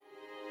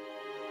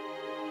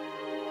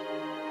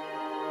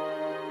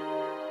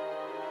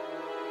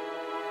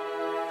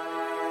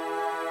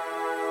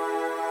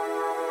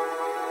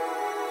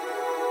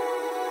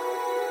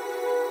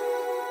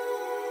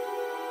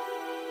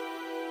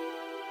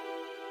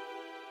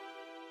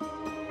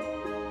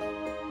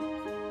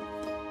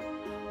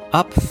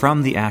Up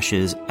from the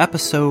Ashes,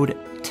 Episode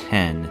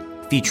 10,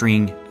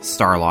 featuring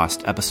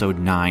Starlost, Episode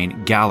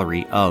 9,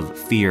 Gallery of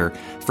Fear,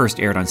 first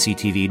aired on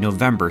CTV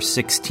November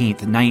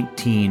 16th,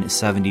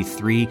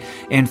 1973,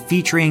 and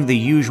featuring the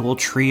usual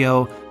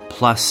trio,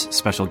 plus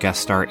special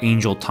guest star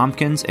Angel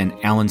Tompkins and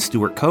Alan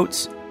Stewart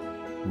Coates,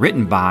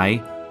 written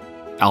by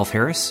Alf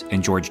Harris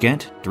and George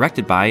Gent,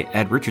 directed by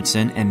Ed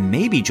Richardson and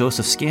maybe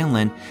Joseph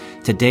Scanlon.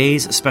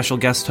 Today's special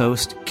guest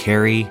host,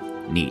 Carrie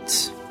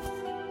Neitz.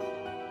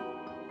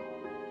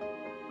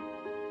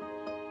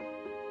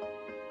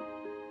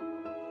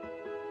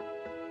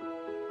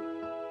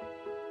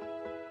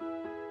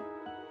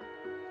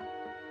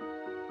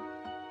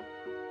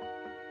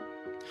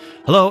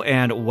 Hello,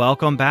 and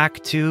welcome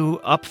back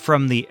to Up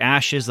from the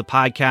Ashes, the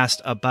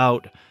podcast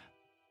about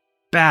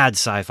bad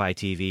sci-fi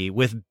TV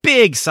with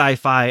big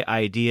sci-fi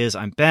ideas.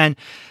 I'm Ben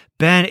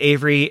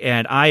Avery,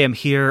 and I am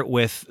here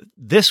with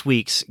this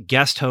week's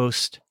guest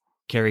host,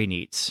 Carrie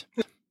Neitz.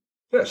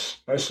 Yes,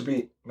 nice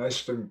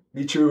to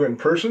meet you in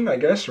person, I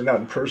guess, or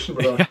not in person,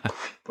 but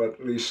but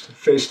at least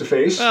face to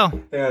face. Well,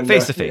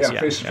 face to face,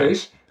 face to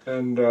face,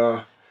 and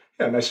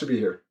nice to be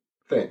here.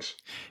 Thanks.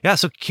 Yeah,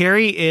 so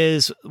Carrie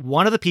is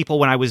one of the people,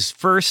 when I was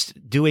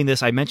first doing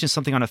this, I mentioned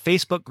something on a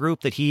Facebook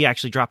group that he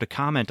actually dropped a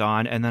comment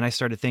on, and then I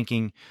started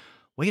thinking,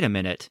 wait a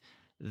minute,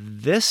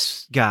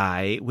 this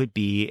guy would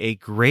be a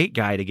great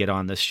guy to get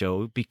on this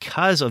show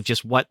because of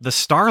just what the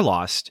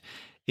Starlost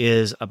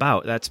is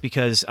about. That's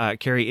because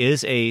Carrie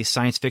is a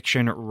science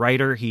fiction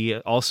writer. He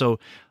also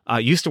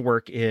used to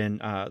work in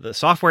the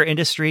software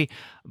industry,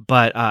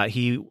 but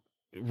he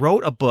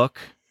wrote a book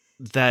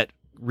that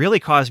really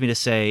caused me to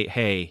say,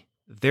 hey,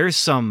 there's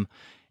some,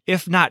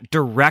 if not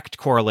direct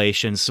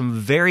correlations, some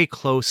very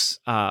close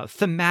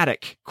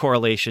thematic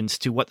correlations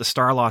to what the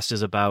Starlost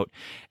is about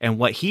and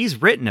what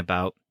he's written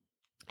about.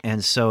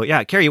 And so,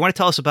 yeah, Carrie, you want to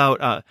tell us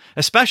about,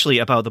 especially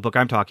about the book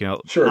I'm talking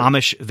about, Sure.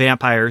 Amish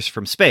Vampires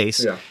from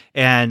Space,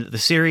 and the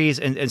series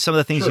and some of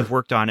the things you've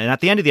worked on. And at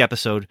the end of the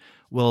episode,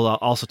 we'll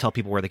also tell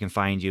people where they can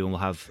find you, and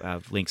we'll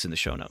have links in the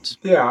show notes.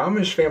 Yeah,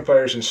 Amish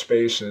Vampires in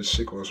Space and its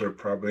sequels are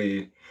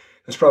probably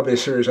a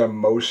series I'm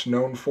most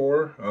known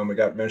for. It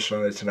got mentioned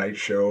on The Tonight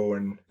Show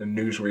and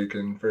Newsweek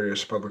and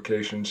various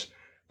publications.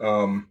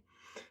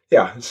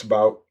 It's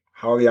about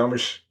how the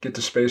Amish get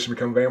to space and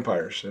become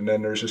vampires. And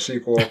then there's a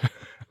sequel,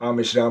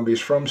 Amish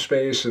Zombies from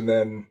Space, and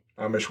then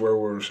Amish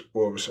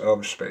Werewolves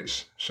of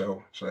Space.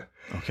 So it's a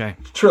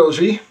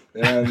trilogy,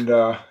 and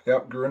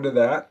grew into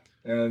that.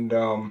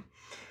 And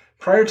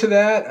prior to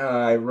that,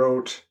 I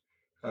wrote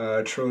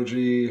a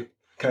trilogy,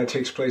 kind of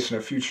takes place in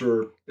a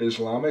future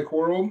Islamic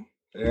world.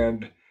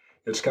 And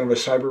it's kind of a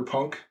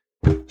cyberpunk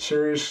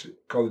series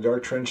called the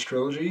Dark Trench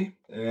Trilogy,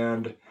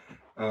 and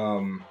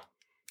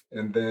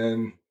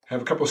then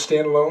have a couple of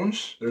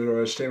standalones.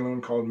 There's a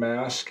standalone called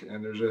Mask,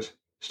 and there's a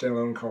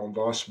standalone called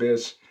Lost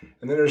Bits,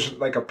 and then there's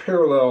like a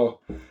parallel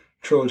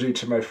trilogy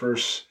to my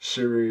first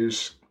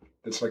series.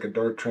 It's like a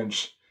Dark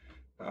Trench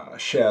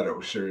Shadow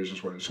series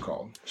is what it's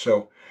called.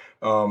 So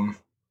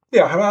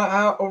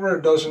have over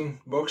a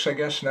dozen books, I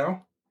guess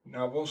now,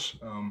 novels.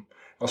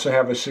 Also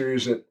have a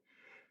series that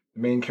the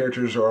main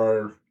characters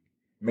are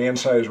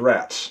man-sized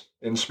rats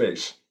in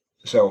space.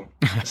 So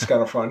it's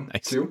kind of fun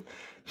too.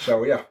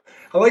 So yeah,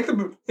 I like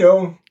the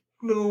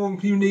little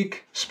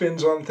unique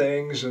spins on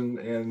things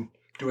and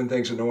doing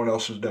things that no one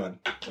else has done.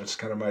 That's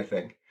kind of my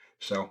thing.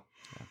 So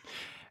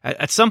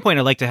at some point,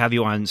 I'd like to have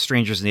you on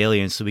Strangers and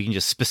Aliens so we can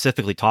just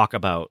specifically talk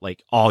about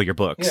like all your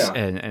books. Yeah,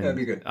 and that'd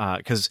be good.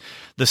 Because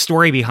the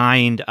story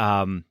behind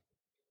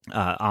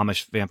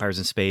Amish Vampires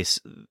in Space,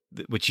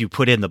 which you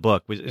put in the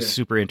book, was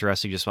super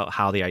interesting, just about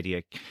how the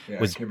idea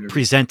was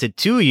presented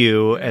to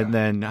you, and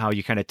then how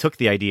you kind of took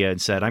the idea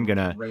and said, I'm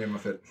gonna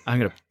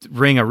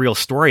wring a real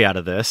story out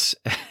of this.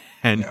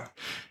 And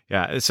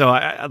so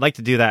I'd like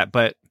to do that,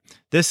 but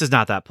this is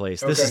not that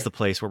place. This is the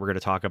place where we're going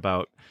to talk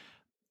about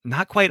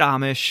not quite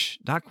Amish,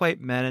 not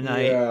quite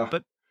Mennonite,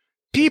 but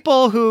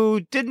people who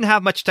didn't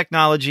have much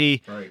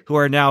technology, who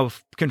are now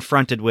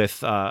confronted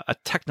with a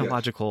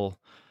technological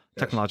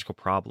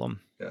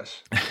problem.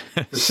 Yes.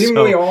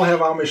 Seemingly all have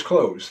Amish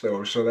clothes,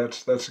 though, so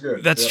that's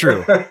good. That's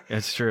true.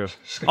 That's true.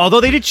 Although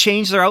they did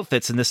change their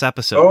outfits in this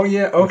episode. Oh,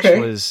 yeah. Okay.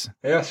 Which was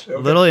a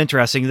little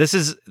interesting. This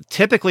is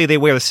typically they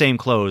wear the same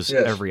clothes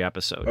every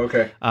episode.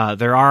 Okay.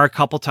 There are a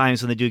couple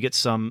times when they do get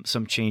some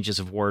changes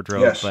of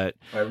wardrobe, but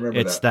I remember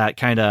it's that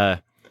kind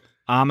of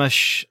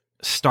Amish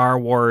Star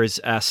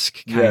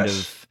Wars-esque kind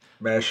of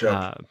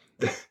mashup.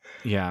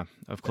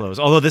 Of clothes.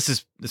 Although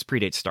this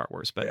predates Star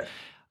Wars, but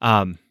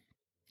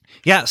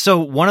so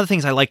one of the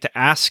things I like to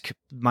ask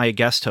my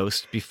guest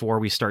host before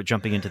we start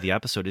jumping into the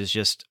episode is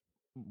just,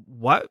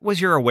 what was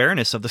your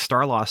awareness of the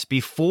Starlost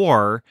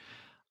before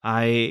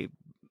I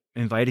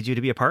invited you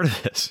to be a part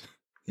of this?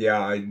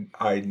 Yeah,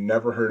 I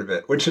never heard of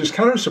it, which is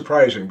kind of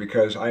surprising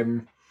because I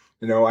kind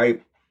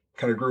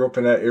of grew up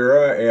in that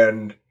era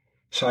and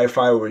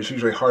sci-fi was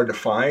usually hard to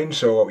find.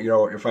 So,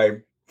 if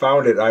I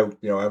found it, I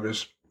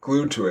was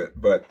glued to it.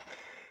 But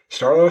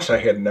Starlost I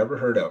had never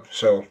heard of.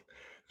 So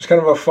it's kind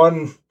of a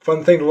fun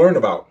thing to learn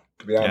about,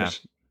 to be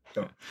honest.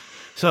 So,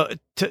 So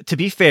to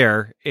be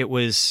fair, it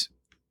was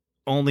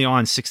only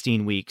on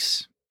 16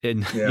 weeks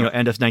in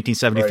end of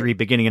 1973,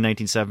 beginning of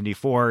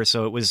 1974.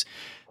 So it was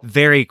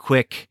very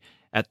quick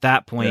at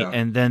that point.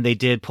 And then they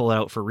did pull it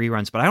out for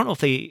reruns, but I don't know if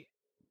they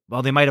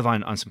might have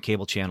on some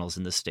cable channels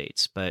in the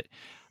States, but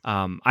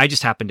I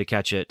just happened to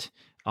catch it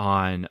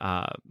on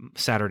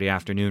Saturday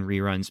afternoon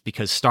reruns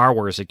because Star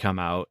Wars had come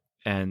out.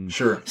 And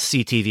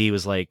CTV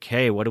was like,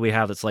 hey, what do we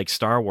have that's like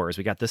Star Wars?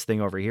 We got this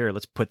thing over here.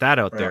 Let's put that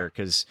out there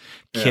because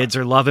kids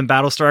are loving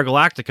Battlestar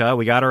Galactica.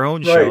 We got our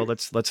own show.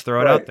 Let's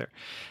throw it out there.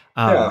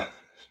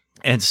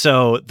 And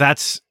so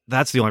that's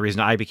the only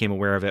reason I became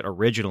aware of it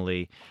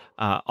originally.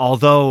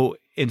 Although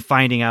in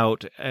finding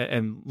out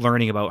and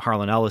learning about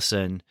Harlan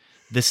Ellison,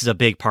 this is a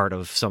big part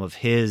of some of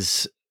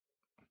his.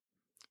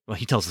 Well,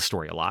 he tells the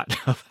story a lot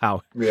of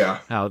how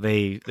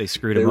they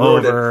screwed him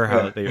over,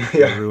 how they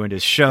ruined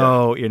his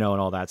show, and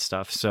all that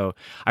stuff. So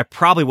I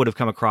probably would have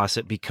come across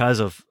it because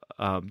of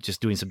just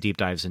doing some deep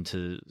dives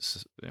into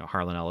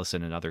Harlan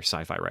Ellison and other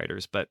sci-fi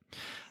writers. But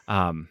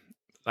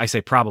I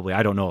say probably.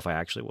 I don't know if I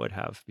actually would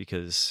have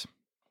because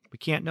we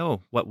can't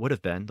know what would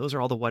have been. Those are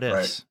all the what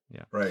ifs.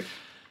 Right.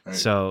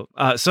 So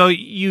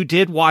you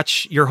did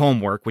watch your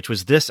homework, which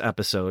was this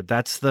episode.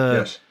 That's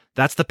the.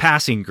 That's the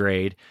passing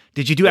grade.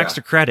 Did you do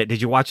extra credit? Did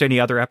you watch any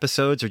other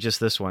episodes or just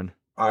this one?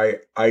 I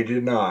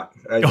did not.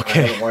 I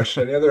haven't watched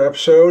any other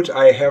episodes.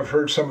 I have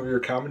heard some of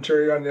your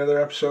commentary on the other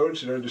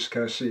episodes, just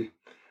kind of see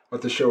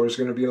what the show is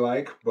going to be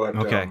like. But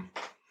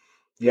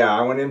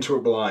I went into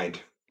it blind.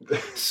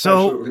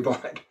 Absolutely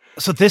blind.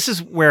 So this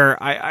is where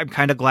I'm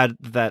kind of glad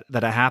that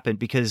it happened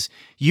because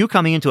you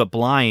coming into it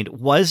blind,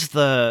 was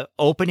the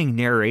opening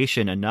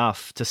narration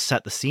enough to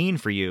set the scene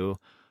for you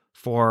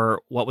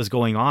for what was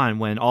going on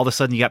when all of a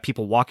sudden you got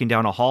people walking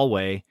down a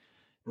hallway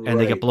and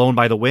they get blown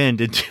by the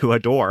wind into a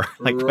door?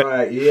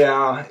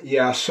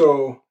 Yeah.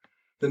 So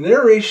the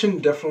narration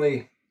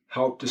definitely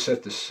helped to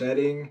set the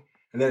setting.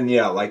 And then,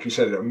 like you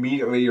said,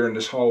 immediately you're in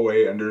this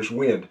hallway and there's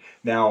wind.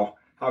 Now,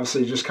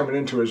 obviously just coming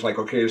into it is like,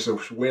 okay, is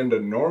the wind a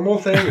normal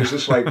thing? Is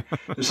this like,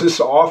 does this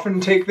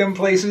often take them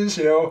places,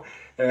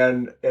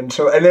 And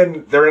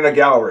then they're in a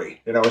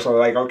gallery, so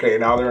like, okay,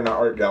 now they're in an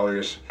art gallery.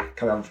 It's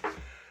kind of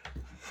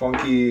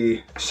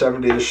funky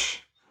 70s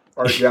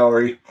art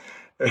gallery,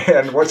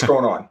 and what's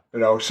going on,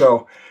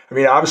 So, I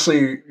mean,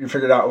 obviously you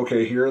figured out,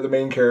 okay, here are the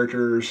main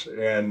characters,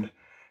 and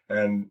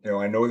I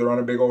know they're on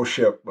a big old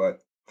ship,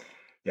 but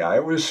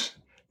it was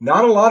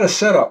not a lot of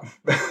setup.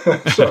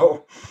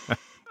 So,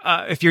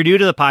 if you're new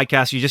to the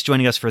podcast, you're just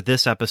joining us for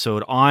this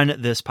episode. On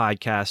this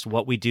podcast,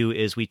 what we do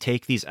is we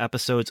take these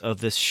episodes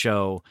of this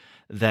show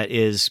that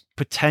is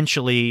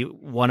potentially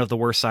one of the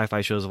worst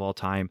sci-fi shows of all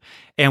time,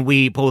 and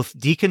we both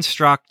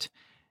deconstruct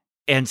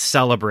and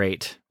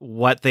celebrate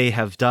what they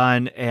have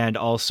done, and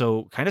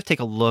also kind of take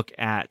a look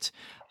at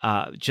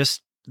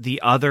just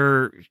the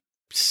other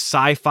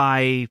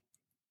sci-fi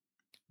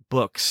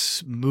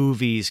books,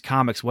 movies,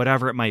 comics,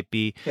 whatever it might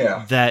be,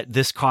 that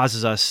this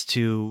causes us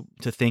to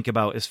think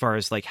about as far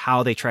as like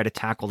how they try to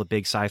tackle the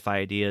big sci-fi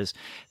ideas.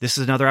 This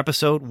is another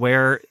episode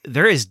where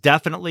there is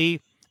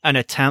definitely an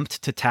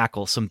attempt to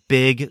tackle some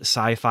big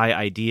sci-fi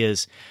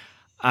ideas.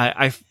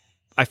 I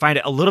find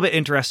it a little bit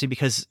interesting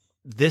because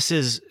this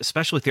is,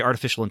 especially with the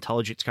artificial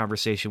intelligence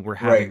conversation we're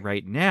having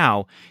right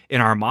now in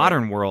our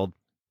modern world,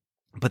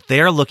 but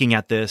they're looking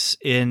at this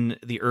in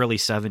the early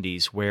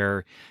 70s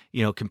where,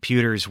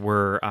 computers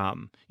were,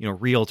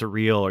 reel to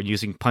reel or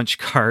using punch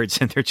cards,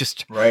 and they're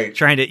just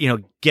trying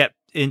to, get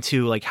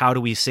into like, how do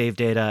we save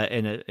data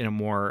in a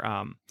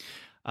more,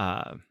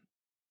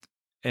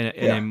 in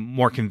a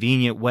more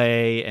convenient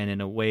way, and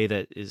in a way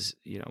that is,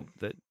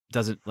 that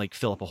doesn't like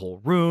fill up a whole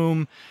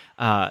room.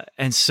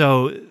 And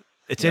so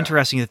it's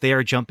interesting that they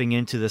are jumping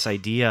into this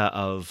idea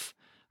of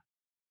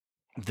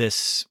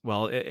this.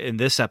 Well, in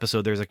this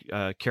episode, there's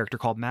a character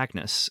called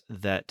Magnus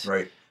that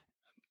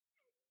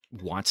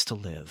wants to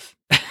live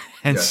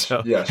and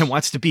and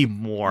wants to be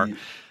more.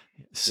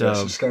 So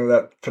it's kind of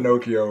that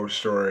Pinocchio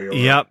story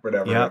or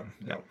whatever.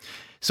 Yep.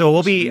 So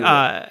we'll be,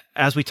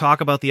 as we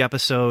talk about the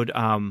episode,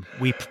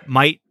 we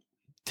might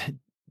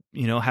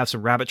have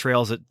some rabbit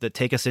trails that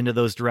take us into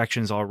those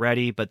directions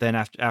already. But then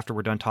after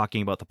we're done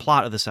talking about the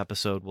plot of this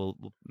episode, we'll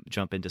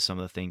jump into some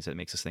of the things that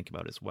makes us think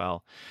about as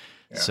well.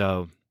 Yeah.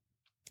 So,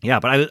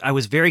 but I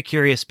was very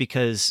curious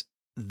because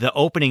the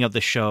opening of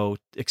the show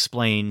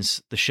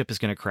explains the ship is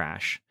going to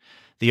crash.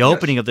 The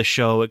opening of the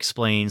show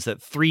explains that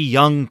 3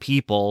 young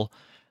people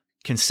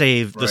can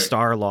save the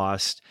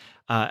Starlost,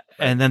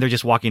 and then they're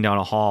just walking down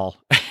a hall.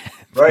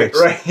 Right.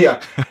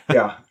 Yeah.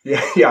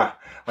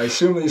 I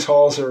assume these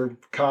halls are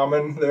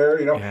common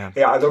there,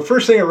 Yeah, the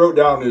first thing I wrote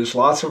down is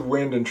lots of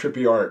wind and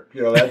trippy art.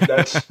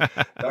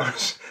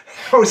 That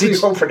was the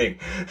opening.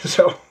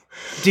 So,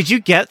 did you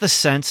get the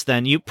sense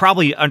then? You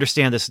probably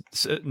understand this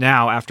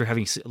now after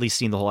having at least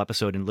seen the whole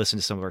episode and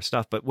listened to some of our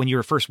stuff. But when you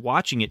were first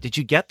watching it, did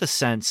you get the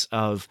sense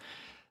of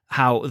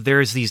how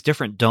there's these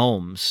different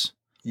domes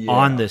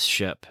on this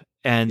ship,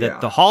 and that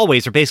the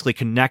hallways are basically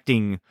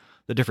connecting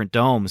the different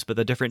domes, but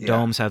the different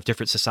domes have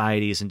different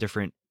societies and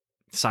different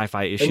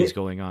sci-fi issues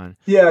going on.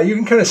 Yeah, you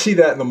can kind of see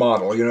that in the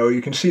model.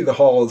 You can see the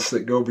halls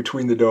that go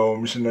between the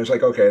domes, and there's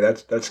like, okay,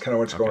 that's kind of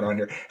what's going on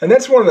here. And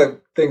that's one of the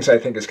things I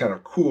think is kind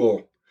of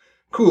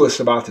coolest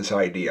about this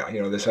idea.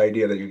 This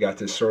idea that you got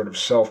this sort of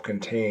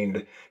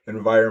self-contained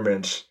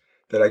environments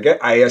that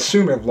I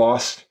assume have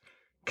lost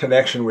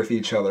connection with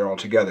each other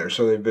altogether.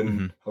 So they've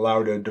been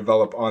allowed to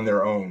develop on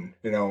their own,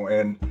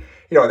 and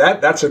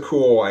that's a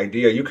cool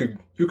idea. You could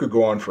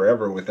go on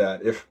forever with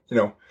that if,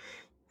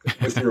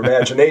 with your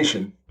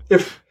imagination,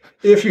 if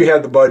you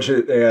had the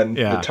budget and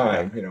the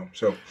time,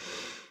 so.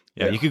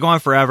 Yeah, you could go on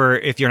forever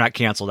if you're not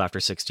canceled after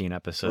 16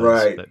 episodes.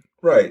 Right,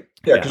 right.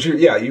 Yeah, because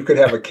you could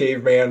have a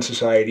caveman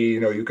society,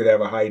 you could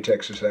have a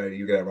high-tech society,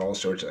 you could have all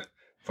sorts of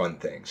fun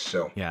things.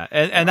 So yeah,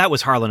 and that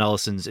was Harlan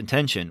Ellison's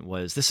intention,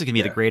 was this is going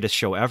to be the greatest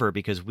show ever,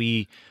 because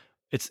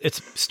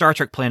it's Star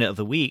Trek Planet of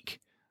the Week,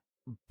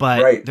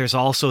 but there's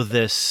also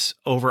this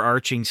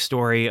overarching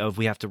story of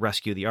we have to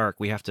rescue the Ark,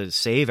 we have to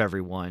save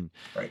everyone,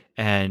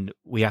 and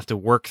we have to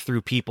work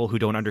through people who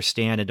don't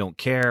understand and don't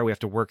care. We have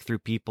to work through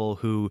people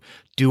who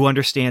do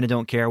understand and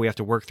don't care. We have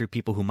to work through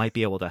people who might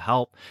be able to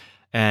help,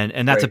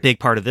 and that's a big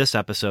part of this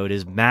episode.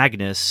 Is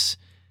Magnus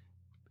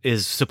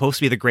is supposed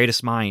to be the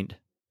greatest mind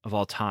of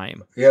all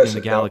time in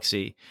the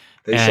galaxy.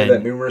 They said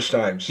that numerous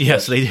times.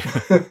 Yes, they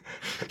do.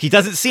 He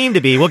doesn't seem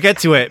to be. We'll get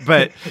to it,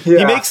 but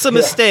he makes some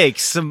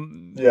mistakes.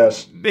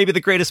 Maybe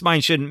the greatest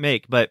mind shouldn't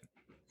make, but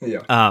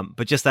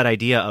just that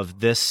idea of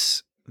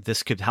this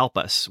could help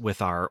us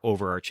with our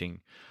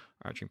overarching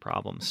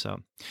problems. So,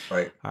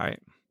 all right.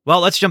 Well,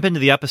 let's jump into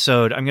the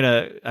episode.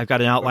 I've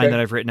got an outline that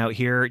I've written out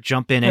here.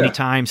 Jump in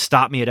anytime.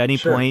 Stop me at any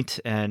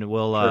point, and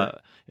we'll.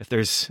 If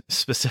there's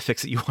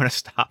specifics that you want to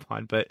stop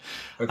on, but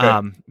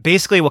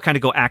basically we'll kind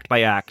of go act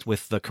by act,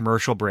 with the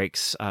commercial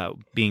breaks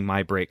being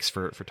my breaks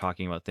for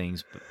talking about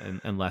things,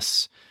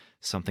 unless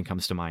something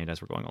comes to mind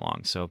as we're going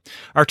along. So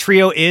our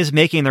trio is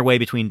making their way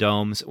between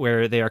domes,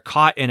 where they are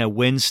caught in a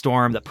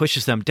windstorm that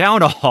pushes them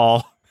down a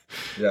hall,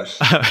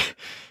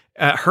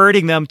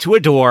 herding them to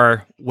a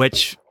door,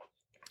 which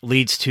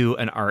leads to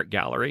an art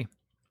gallery.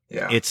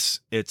 Yeah. It's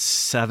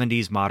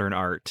 70s modern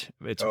art.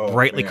 It's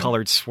brightly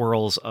colored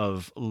swirls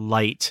of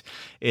light.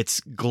 It's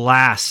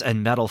glass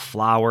and metal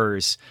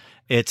flowers.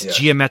 It's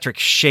geometric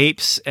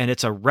shapes, and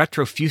it's a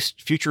retro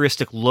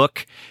futuristic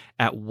look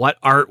at what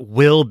art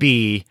will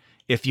be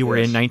if you were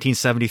in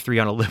 1973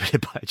 on a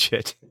limited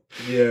budget.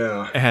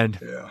 Yeah.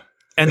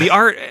 And the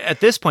art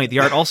at this point, the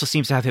art also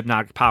seems to have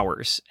hypnotic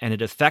powers, and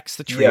it affects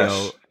the trio.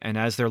 Yes. And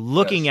as they're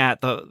looking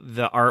at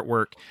the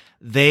artwork,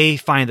 they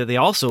find that the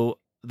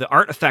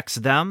art affects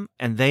them,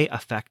 and they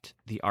affect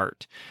the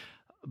art.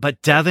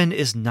 But Devin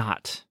is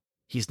not.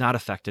 He's not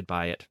affected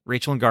by it.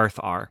 Rachel and Garth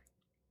are.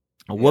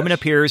 A woman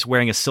appears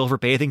wearing a silver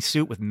bathing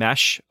suit with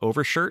mesh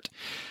overshirt.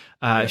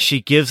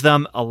 She gives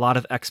them a lot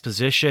of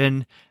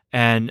exposition,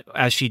 and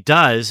as she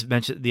does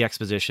mention the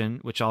exposition,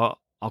 which I'll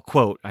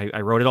quote, I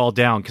wrote it all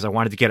down because I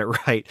wanted to get it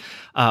right.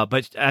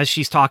 But as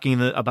she's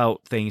talking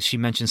about things, she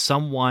mentions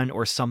someone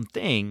or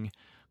something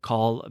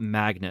called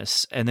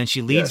Magnus, and then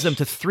she leads them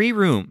to 3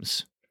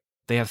 rooms.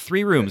 They have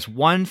 3 rooms,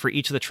 one for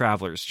each of the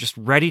travelers, just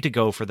ready to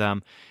go for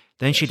them.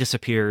 Then she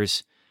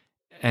disappears,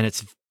 and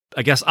it's,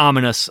 I guess,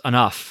 ominous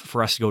enough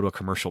for us to go to a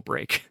commercial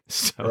break.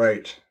 So.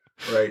 Right.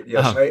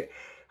 Yes,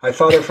 I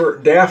thought of her.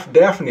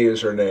 Daphne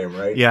is her name,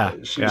 right? Yeah.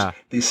 She's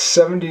the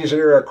 70s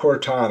era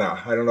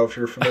Cortana. I don't know if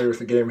you're familiar with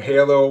the game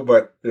Halo,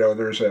 but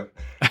there's an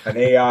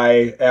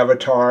AI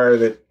avatar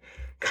that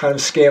kind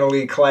of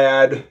scantily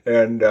clad,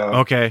 and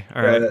all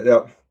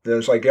right.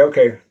 There's like,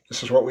 okay,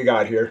 this is what we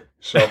got here.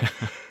 So.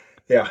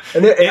 Yeah,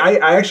 and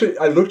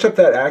I looked up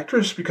that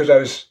actress because I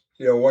was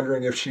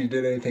wondering if she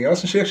did anything else,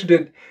 and she actually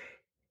did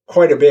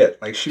quite a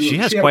bit. Like she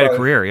has quite a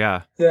career,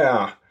 yeah,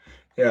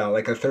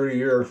 like a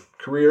 30-year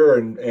career,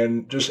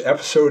 and just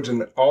episodes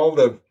and all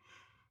the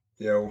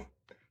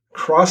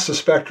cross the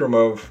spectrum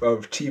of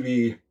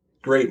TV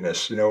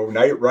greatness.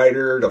 Knight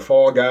Rider to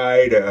Fall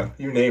Guy to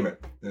you name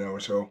it.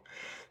 So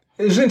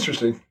it's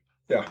interesting.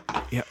 Yeah.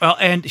 Well,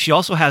 and she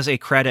also has a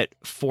credit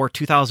for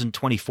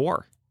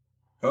 2024.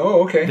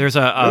 Oh, okay. There's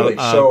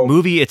a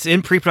movie. It's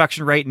in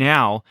pre-production right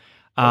now.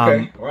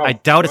 Wow. I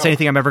doubt it's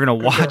anything I'm ever going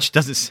to watch.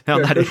 Doesn't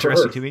sound that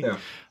interesting to me. Yeah.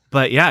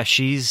 But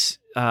she's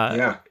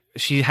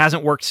she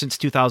hasn't worked since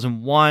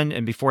 2001,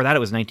 and before that it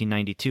was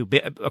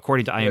 1992,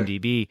 according to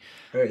IMDb.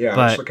 Yeah,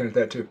 I was looking at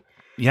that too.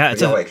 Yeah,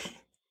 it's like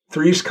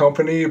Three's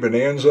Company,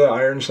 Bonanza,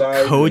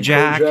 Ironside,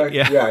 Kojak.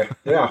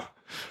 Yeah.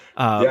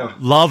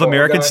 Love Fall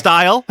American Guy.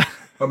 Style.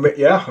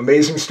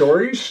 Amazing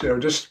stories.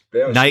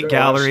 Night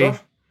Gallery.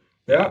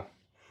 Yeah.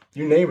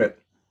 You name it.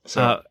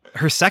 So.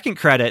 Her second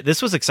credit,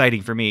 this was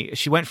exciting for me.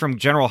 She went from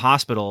General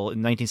Hospital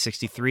in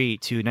 1963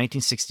 to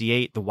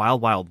 1968. The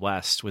Wild Wild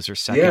West was her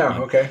second one.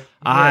 Okay. Yeah.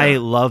 I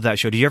love that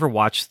show. Did you ever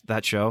watch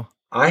that show?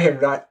 I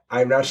have not. I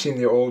have not seen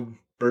the old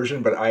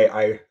version, but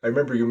I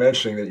remember you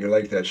mentioning that you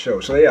liked that show.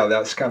 So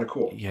that's kind of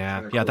cool.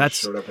 Yeah,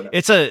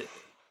 it's a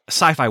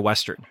sci-fi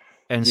western.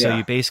 And so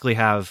you basically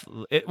have,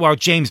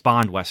 James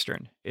Bond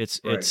Western. It's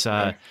there's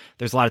a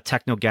lot of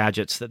techno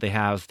gadgets that they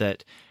have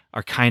that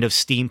are kind of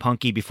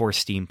steampunky before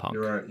steampunk.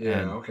 You're right. Yeah.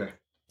 And Okay.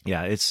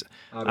 yeah, it's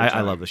Out of I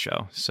time. love the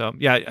show. So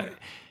yeah,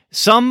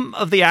 some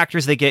of the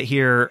actors they get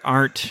here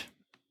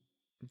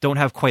don't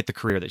have quite the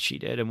career that she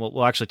did, and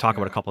we'll actually talk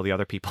about a couple of the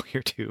other people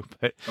here too.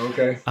 But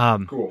Okay.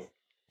 Cool.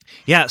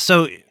 yeah,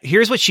 so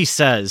here's what she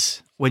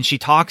says when she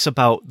talks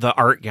about the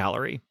art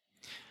gallery.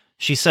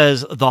 She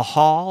says, the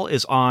hall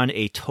is on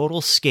a total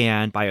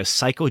scan by a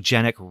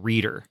psychogenic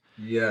reader.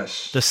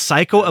 Yes. The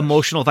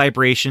psycho-emotional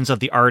vibrations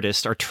of the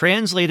artist are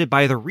translated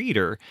by the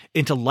reader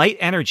into light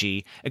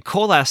energy and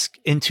coalesce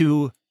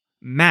into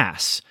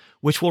mass,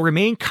 which will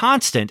remain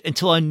constant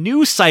until a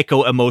new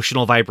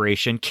psycho-emotional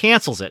vibration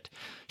cancels it.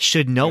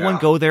 Should no one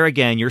go there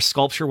again, your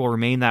sculpture will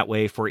remain that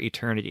way for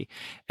eternity.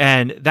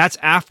 And that's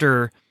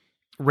after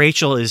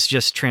Rachel is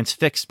just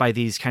transfixed by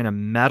these kind of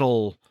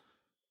metal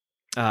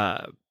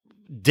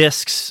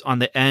discs on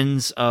the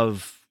ends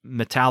of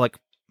metallic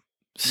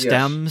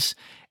stems.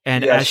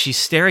 And as she's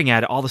staring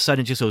at it, all of a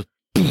sudden it just goes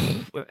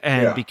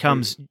and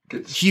becomes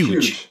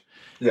huge.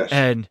 Yes.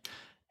 And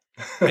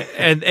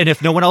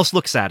if no one else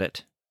looks at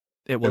it,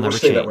 it will never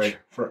stay change.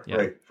 That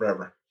way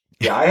forever.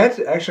 Yeah, I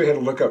actually had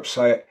to look up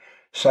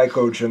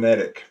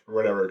psychogenetic or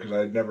whatever because I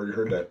had never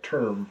heard that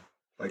term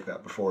like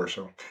that before.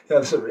 So yeah,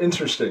 it's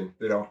interesting.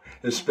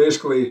 It's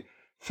basically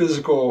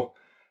physical,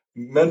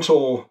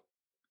 mental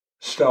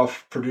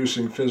stuff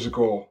producing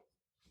physical,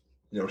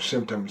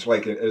 symptoms.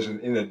 Like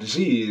in a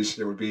disease,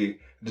 there would be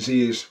a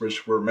disease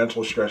where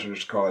mental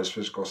stressors cause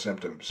physical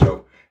symptoms.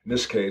 So in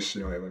this case,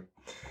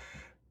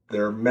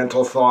 they're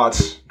mental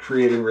thoughts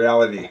creating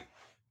reality.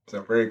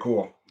 So very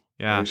cool.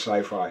 Yeah. Very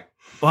sci-fi.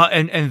 Well,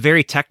 and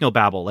very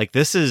technobabble. Like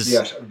this is,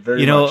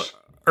 very much.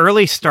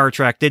 Early Star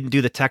Trek didn't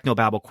do the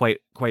technobabble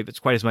quite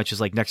as much as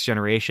like Next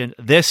Generation.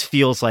 This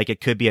feels like it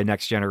could be a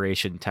Next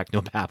Generation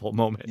technobabble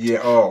moment.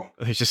 Yeah. Oh,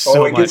 there's just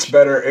so much. Gets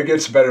better. It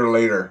gets better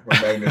later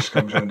when Magnus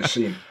comes on the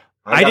scene.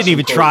 I didn't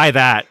even try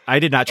that. I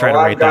did not try to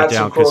write that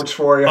down. I've got some quotes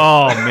for you.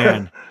 Oh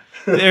man,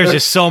 there's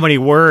just so many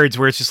words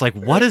where it's just like,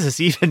 what does this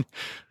even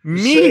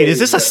mean? Is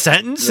this a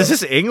sentence? Is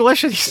this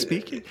English? Are you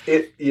speaking?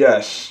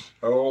 Yes.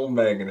 Oh,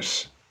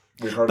 Magnus.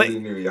 We hardly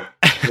knew you.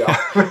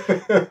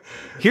 Yeah.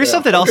 Here's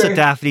something else that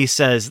Daphne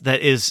says that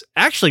is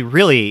actually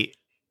really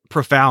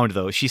profound,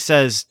 though. She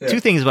says two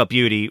things about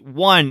beauty.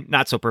 One,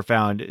 not so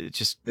profound. It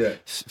just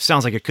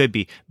sounds like it could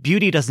be.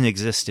 Beauty doesn't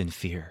exist in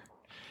fear.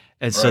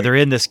 And so they're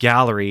in this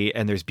gallery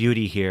and there's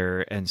beauty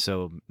here. And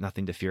so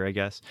nothing to fear, I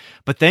guess.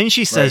 But then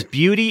she says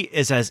beauty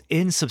is as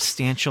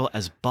insubstantial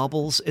as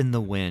bubbles in the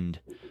wind.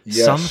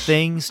 Yes. Some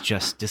things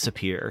just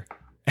disappear.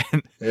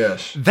 And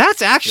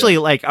that's actually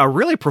like a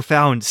really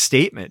profound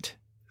statement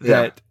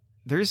that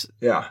there's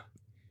layers.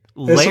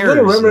 It's a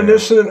little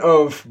reminiscent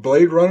of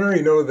Blade Runner,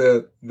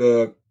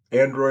 the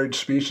android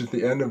speech at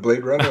the end of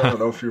Blade Runner. I don't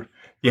know if you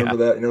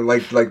remember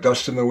that, like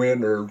dust in the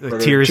wind or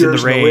tears in the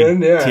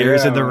rain.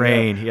 Tears in the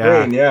rain.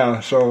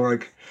 Yeah. So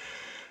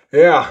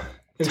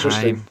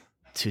interesting. Time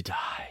to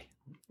die.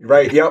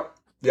 Right. Yep.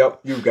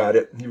 You got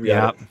it.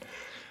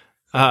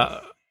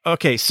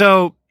 Okay.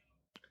 So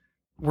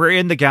we're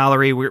in the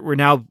gallery. We're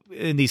now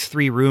in these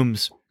three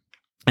rooms,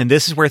 and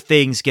this is where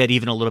things get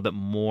even a little bit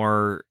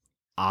more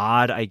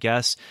odd, I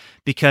guess,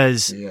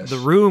 because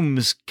the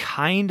rooms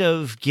kind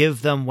of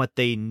give them what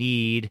they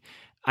need.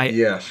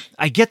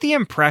 I get the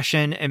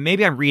impression, and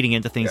maybe I'm reading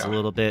into things a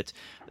little bit,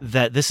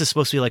 that this is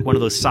supposed to be like one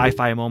of those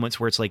sci-fi moments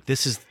where it's like,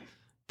 this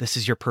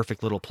is your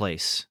perfect little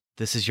place.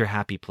 This is your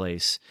happy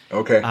place.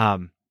 Okay.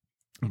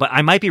 But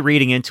I might be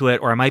reading into it,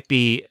 or I might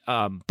be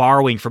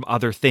borrowing from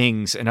other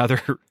things and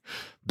other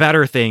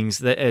better things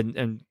that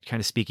and kind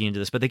of speaking into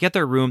this. But they get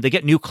their room, they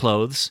get new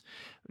clothes,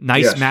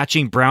 nice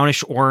matching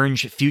brownish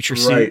orange future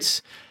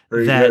suits.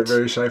 Very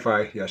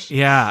sci-fi. Yes.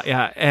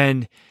 Yeah.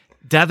 And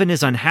Devin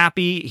is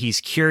unhappy.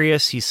 He's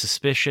curious. He's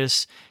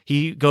suspicious.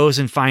 He goes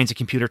and finds a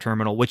computer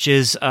terminal, which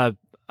is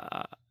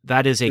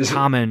that is a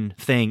common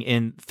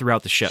thing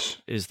throughout the ship.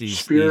 Is these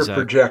sphere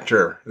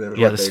projector?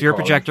 The sphere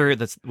projector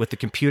that's with the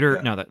computer.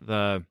 Yeah.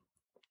 No,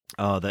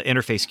 the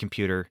interface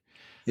computer.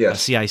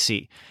 Yes.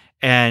 CIC,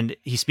 and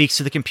he speaks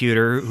to the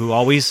computer, who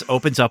always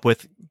opens up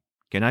with,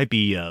 "Can I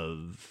be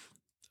of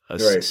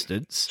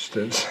assistance?"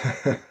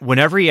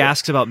 Whenever he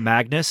asks about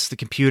Magnus, the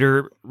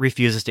computer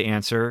refuses to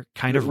answer.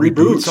 Kind of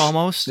reboots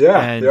almost. Yeah.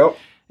 And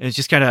it's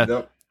just kind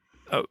of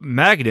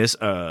Magnus.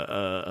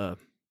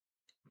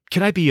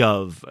 Can I be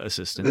of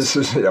assistance? This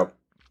is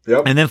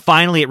And then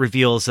finally, it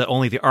reveals that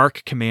only the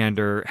ARC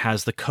commander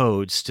has the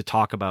codes to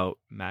talk about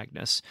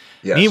Magnus.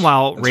 Yes,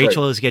 meanwhile,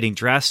 Rachel is getting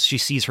dressed. She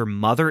sees her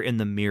mother in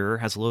the mirror,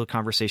 has a little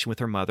conversation with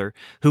her mother,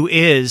 who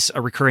is a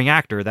recurring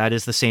actor. That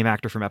is the same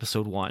actor from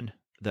episode 1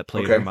 that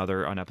played her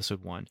mother on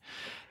episode 1.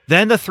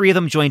 Then the three of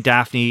them join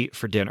Daphne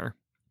for dinner.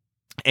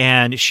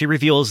 And she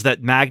reveals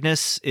that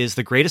Magnus is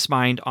the greatest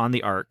mind on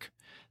the ARC,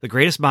 the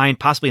greatest mind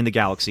possibly in the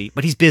galaxy,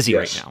 but he's busy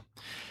right now.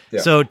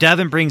 Yeah. So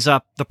Devin brings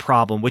up the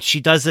problem, which she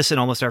does this in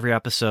almost every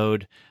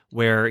episode,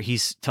 where he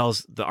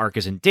tells the Ark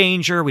is in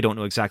danger. We don't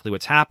know exactly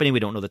what's happening. We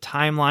don't know the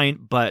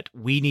timeline, but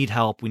we need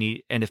help.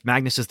 And if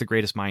Magnus is the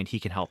greatest mind, he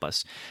can help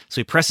us.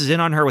 So he presses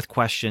in on her with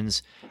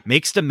questions,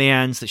 makes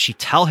demands that she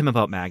tell him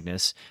about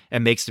Magnus,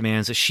 and makes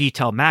demands that she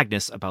tell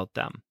Magnus about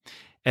them.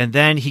 And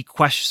then he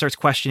starts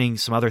questioning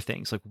some other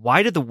things, like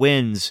why did the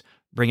winds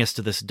bring us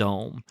to this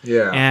dome?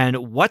 Yeah.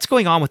 And what's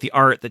going on with the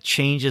art that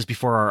changes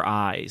before our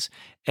eyes?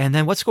 And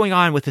then what's going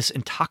on with this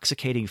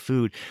intoxicating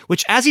food,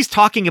 which as he's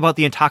talking about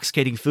the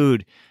intoxicating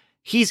food,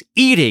 he's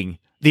eating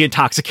the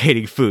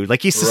intoxicating food.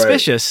 Like he's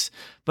suspicious,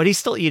 but he's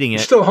still eating it.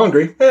 He's still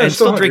hungry. Yeah, and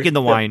still drinking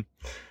the wine.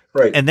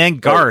 Right. And then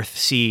Garth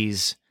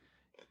sees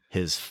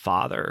his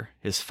father.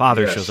 His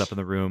father shows up in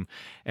the room,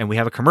 and we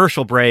have a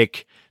commercial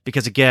break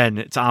because, again,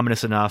 it's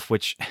ominous enough,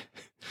 which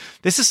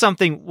this is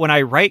something when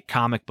I write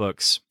comic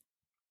books,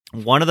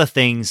 one of the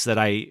things that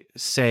I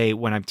say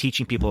when I'm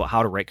teaching people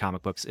how to write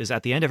comic books is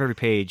at the end of every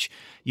page,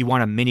 you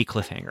want a mini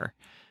cliffhanger.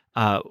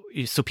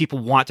 So people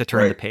want to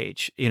turn the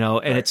page,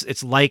 and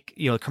it's like,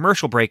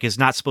 commercial break is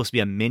not supposed to be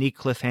a mini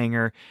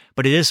cliffhanger,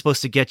 but it is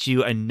supposed to get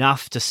you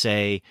enough to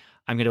say,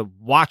 I'm going to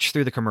watch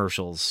through the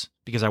commercials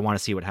because I want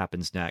to see what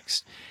happens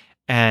next.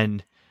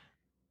 And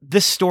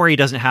this story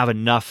doesn't have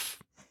enough,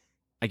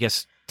 I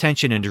guess,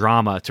 tension and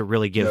drama to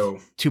really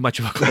give too much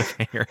of a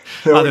cliffhanger.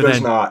 No, it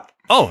does not.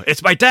 Oh,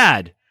 it's my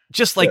dad.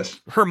 Just like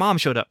her mom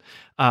showed up.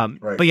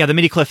 But yeah, the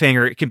mini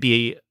cliffhanger, it can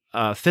be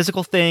a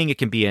physical thing. It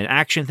can be an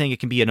action thing. It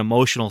can be an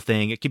emotional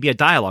thing. It can be a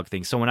dialogue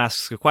thing. Someone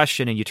asks a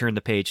question and you turn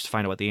the page to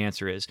find out what the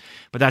answer is.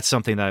 But that's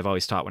something that I've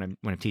always taught when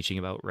I'm teaching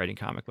about writing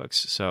comic books.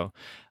 So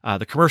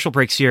the commercial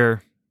breaks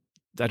here,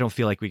 I don't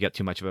feel like we get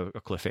too much of a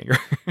cliffhanger.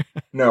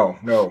 No,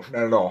 not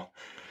at all.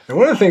 And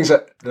one of the things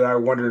that I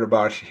wondered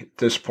about at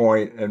this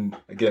point, and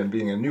again,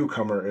 being a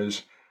newcomer,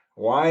 is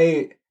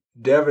why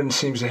Devin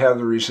seems to have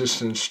the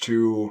resistance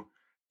to,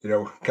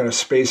 kind of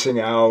spacing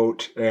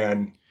out,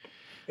 and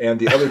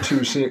the other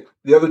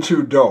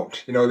two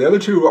don't. The other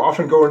two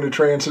often go into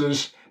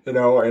trances,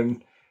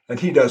 and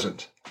he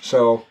doesn't.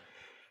 So,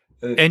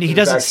 and he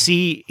doesn't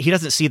see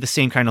the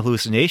same kind of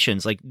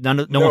hallucinations. Like no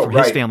one from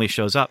his family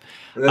shows up.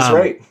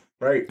 That's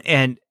right.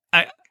 And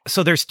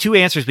so there's two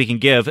answers we can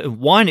give.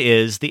 One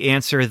is the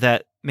answer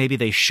that maybe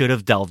they should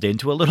have delved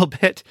into a little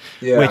bit,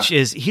 which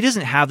is he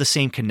doesn't have the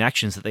same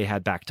connections that they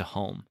had back to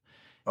home.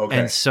 Okay.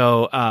 And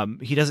so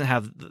he doesn't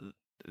have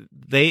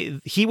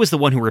he was the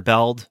one who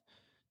rebelled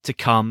to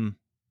come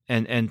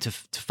and to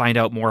find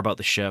out more about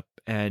the ship,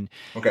 and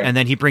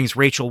then he brings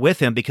Rachel with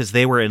him because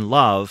they were in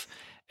love,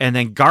 and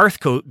then Garth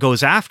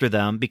goes after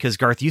them because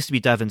Garth used to be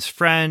Devin's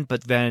friend,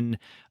 but then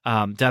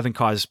Devin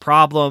caused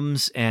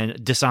problems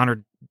and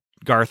dishonored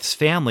Garth's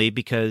family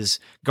because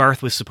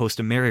Garth was supposed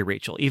to marry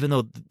Rachel, even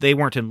though they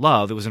weren't in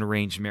love. It was an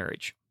arranged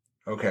marriage.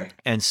 Okay.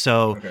 And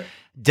so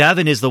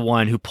Devin is the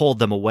one who pulled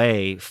them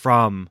away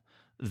from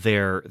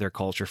their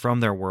culture, from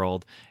their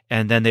world,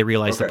 and then they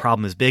realize the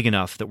problem is big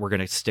enough that we're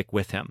going to stick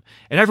with him.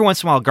 And every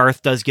once in a while,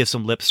 Garth does give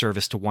some lip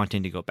service to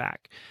wanting to go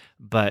back.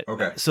 But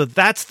so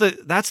that's the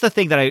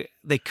thing that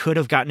they could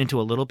have gotten into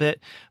a little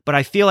bit, but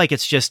I feel like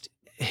it's just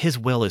his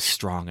will is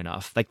strong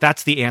enough. Like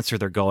that's the answer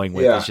they're going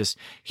with. It's just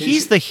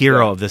he's the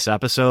hero of this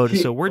episode,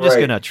 so we're just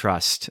gonna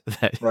trust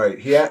that. Right.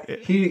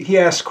 He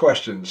asks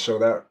questions,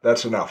 so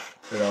that's enough.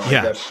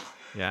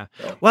 Yeah.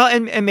 Well,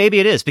 and maybe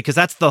it is because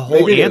that's the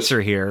whole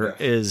answer here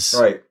is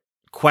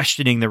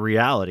questioning the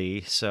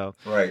reality. So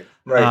right.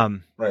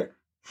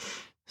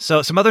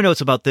 So some other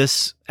notes about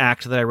this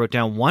act that I wrote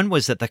down. One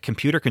was that the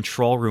computer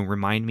control room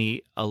reminded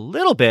me a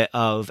little bit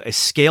of a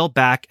scaled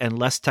back and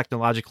less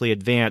technologically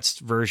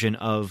advanced version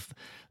of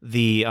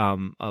the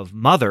of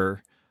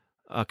Mother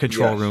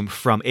control room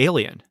from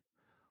Alien,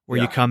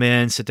 where you come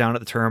in, sit down at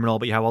the terminal,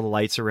 but you have all the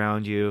lights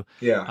around you.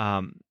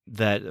 Yeah.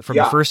 That from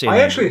the first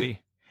Alien movie.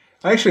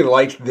 I actually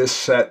liked this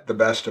set the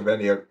best of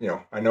any of,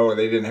 I know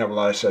they didn't have a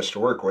lot of sets to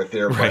work with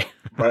here,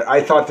 but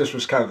I thought this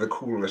was kind of the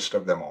coolest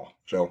of them all.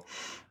 So,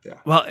 yeah.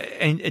 Well,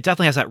 and it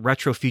definitely has that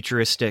retro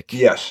futuristic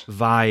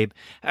vibe.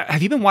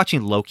 Have you been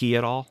watching Loki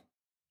at all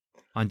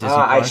on Disney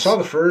Plus? I saw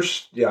the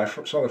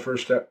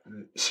first,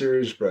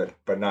 series,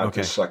 but not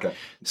the second.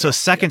 So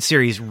second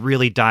series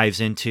really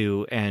dives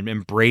into and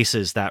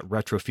embraces that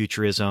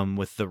retrofuturism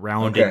with the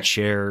rounded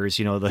chairs,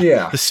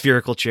 the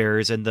spherical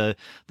chairs and the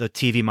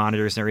TV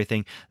monitors and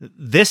everything.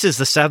 This is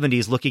the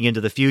 70s looking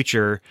into the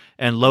future,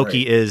 and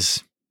Loki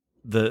is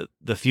the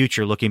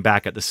future looking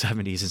back at the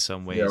 70s in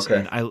some ways.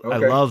 And I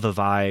love the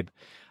vibe.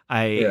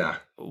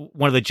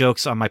 One of the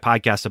jokes on my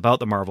podcast about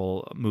the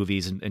Marvel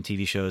movies and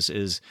TV shows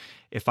is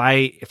if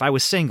I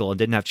was single and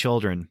didn't have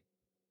children,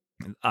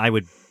 I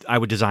would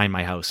design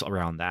my house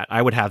around that.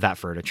 I would have that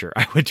furniture.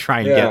 I would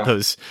try and get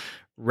those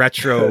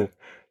retro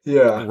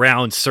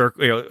round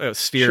circle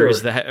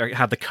spheres that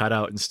have the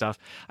cutout and stuff.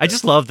 I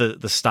just love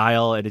the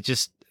style, and it's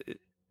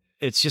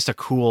just a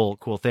cool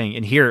thing.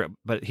 And here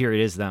it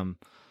is them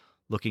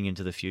looking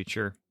into the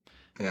future.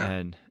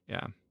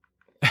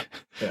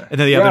 Yeah. And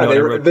then the other note I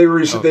wrote, they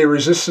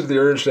resisted the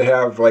urge to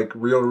have like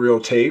real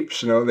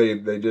tapes. They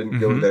didn't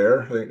go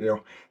there. They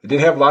did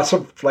have lots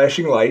of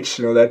flashing lights.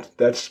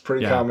 That's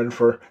pretty common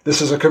for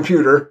this is a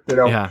computer.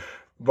 Yeah.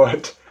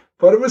 But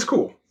it was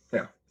cool.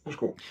 Yeah, it was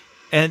cool.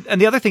 And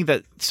the other thing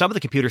that some of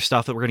the computer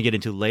stuff that we're going to get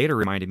into later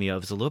reminded me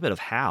of is a little bit of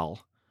HAL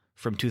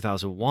from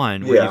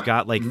 2001, where you've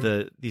got like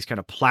these kind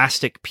of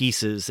plastic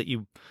pieces that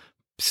you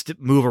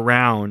move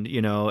around,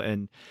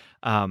 and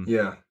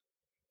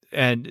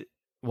and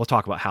we'll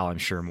talk about HAL, I'm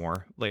sure,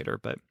 more later.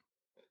 But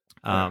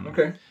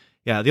okay.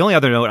 Yeah, the only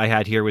other note I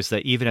had here was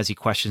that even as he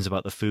questions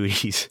about the food,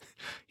 he's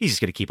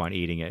just going to keep on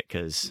eating it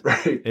because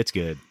it's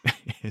good.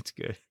 It's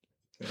good.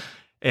 Yeah.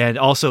 And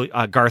also,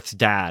 Garth's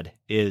dad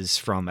is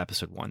from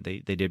episode 1. They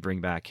did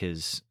bring back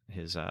his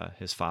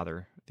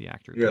father, the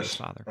actor, his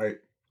father. Right.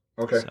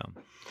 Okay.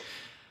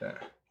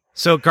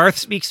 So Garth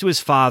speaks to his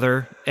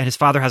father, and his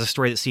father has a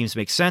story that seems to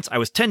make sense. I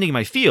was tending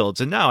my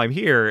fields, and now I'm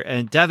here.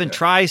 And Devin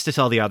tries to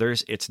tell the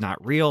others it's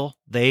not real.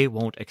 They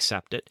won't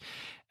accept it.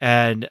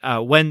 And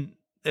when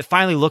it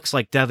finally looks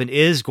like Devin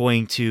is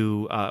going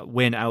to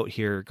win out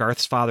here,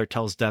 Garth's father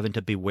tells Devin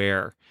to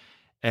beware.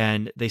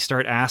 And they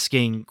start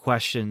asking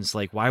questions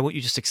like, why won't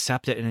you just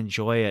accept it and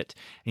enjoy it?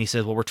 And he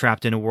says, well, we're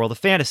trapped in a world of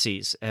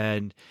fantasies.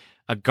 And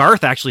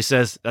Garth actually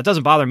says, that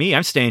doesn't bother me.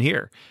 I'm staying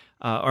here.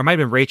 Or it might have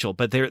been Rachel,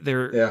 but they're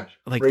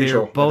like,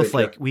 Rachel, they're both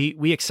like,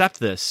 we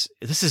accept this.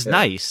 This is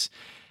nice.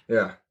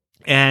 Yeah.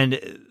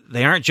 And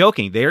they aren't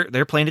joking.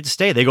 They're planning to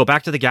stay. They go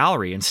back to the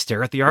gallery and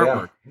stare at the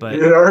artwork. But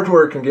the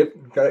artwork and get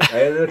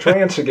in a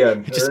trance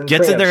again. It just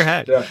gets in their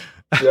head.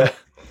 Yeah.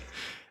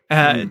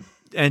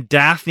 And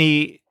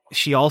Daphne,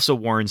 she also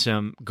warns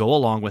him, go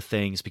along with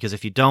things, because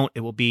if you don't,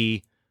 it will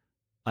be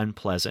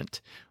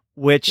unpleasant.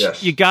 Which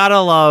you gotta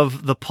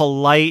love the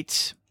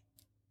polite,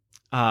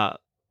 the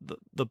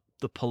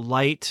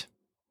polite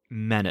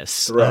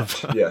menace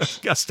of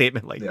a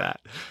statement like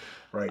that.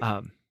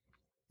 Right.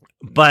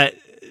 But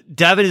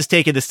Devin has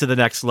taken this to the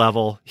next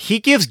level. He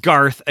gives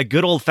Garth a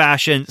good old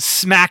fashioned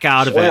smack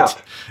out of it.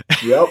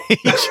 Yep. He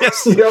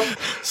just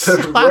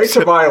right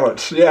to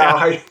violence.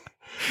 Yeah.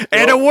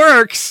 And it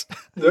works.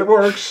 It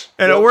works.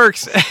 And it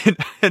works.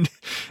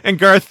 And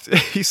Garth,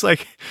 he's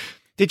like,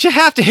 did you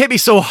have to hit me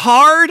so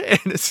hard? And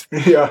it's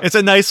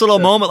a nice little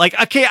moment. Like,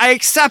 okay, I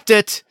accept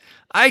it.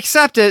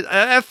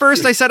 At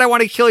first I said I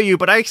want to kill you,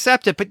 but I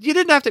accept it. But you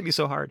didn't have to hit me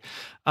so hard.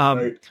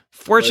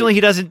 Fortunately, he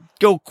doesn't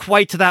go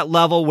quite to that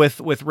level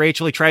with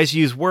Rachel. He tries to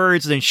use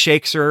words and then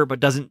shakes her, but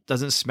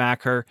doesn't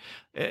smack her.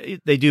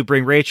 They do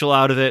bring Rachel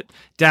out of it.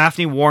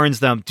 Daphne warns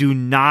them, do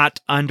not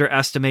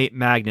underestimate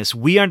Magnus.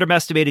 We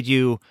underestimated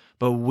you,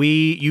 but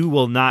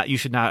you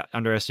should not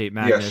underestimate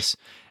Magnus. Yes.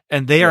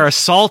 And they are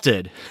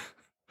assaulted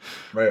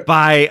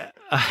by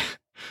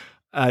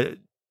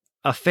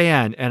a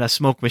fan and a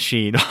smoke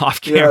machine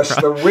off camera. Yes,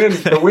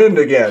 the wind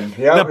again.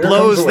 Yeah, that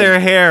blows their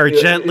hair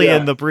gently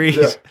in the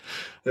breeze.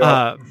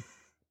 Yeah.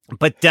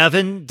 But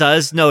Devin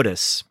does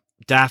notice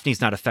Daphne's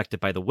not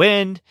affected by the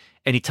wind,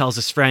 and he tells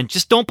his friend,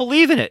 just don't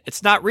believe in it.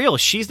 It's not real.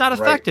 She's not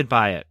affected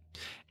by it.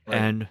 Right.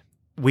 And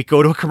we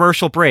go to a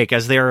commercial break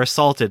as they are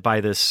assaulted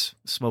by this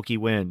smoky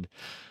wind.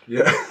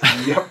 Yeah.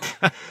 Yep.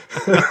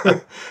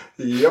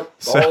 Yep.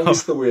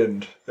 Always the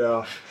wind.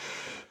 Yeah.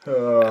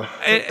 The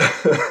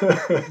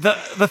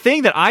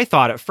thing that I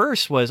thought at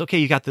first was, okay,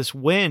 you got this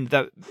wind.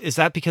 Is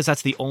that because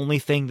that's the only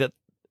thing that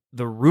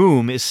the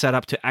room is set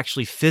up to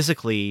actually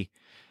physically,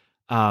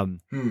 they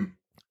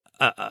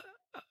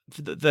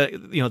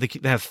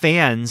have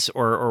fans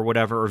or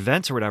whatever, or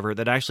vents or whatever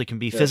that actually can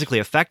be physically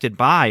affected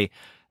by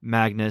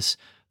Magnus.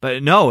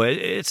 But no,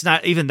 it's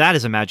not. Even that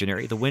is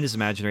imaginary. The wind is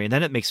imaginary, and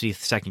then it makes me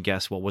second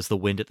guess. Well, was the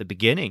wind at the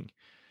beginning?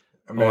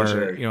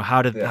 Imaginary. Or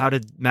how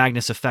did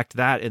Magnus affect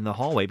that in the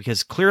hallway?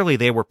 Because clearly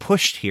they were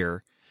pushed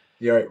here.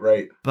 Yeah,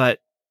 right.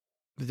 But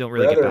we don't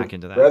really get back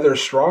into that rather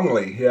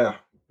strongly. Yeah.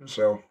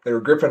 So they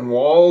were gripping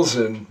walls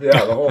and the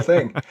whole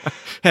thing.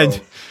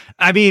 And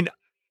I mean,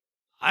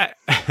 I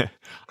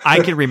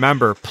can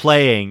remember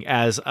playing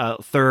as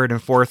a third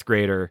and fourth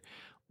grader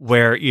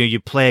where you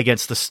play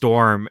against the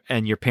storm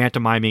and you're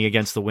pantomiming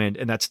against the wind,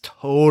 and that's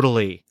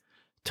totally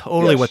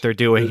what they're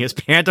doing is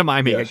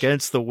pantomiming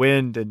against the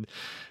wind. And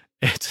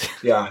it's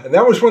and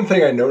that was one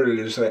thing I noted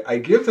is that I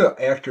give the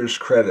actors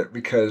credit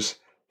because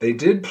they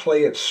did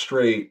play it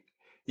straight,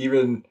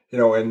 even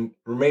and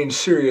remain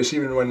serious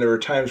even when there were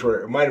times where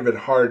it might have been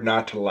hard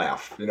not to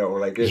laugh.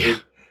 So I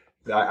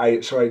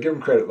give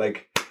them credit.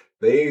 Like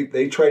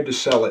they tried to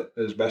sell it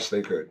as best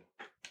they could.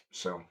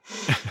 So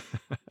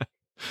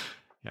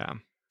yeah.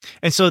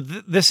 And so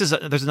there's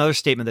another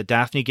statement that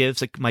Daphne gives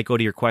that might go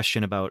to your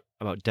question about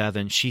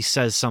Devin. She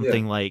says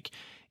something like,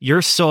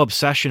 you're so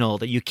obsessional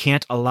that you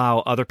can't allow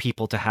other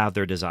people to have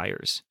their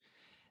desires.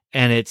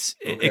 And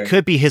it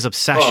could be his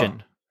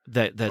obsession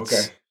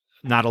that's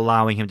not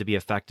allowing him to be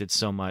affected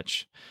so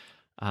much.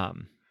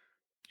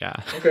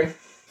 Okay.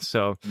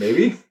 So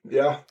maybe,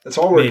 that's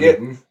all we're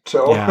getting.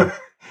 So,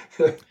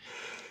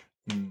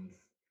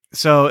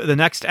 So the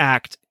next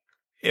act,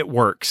 it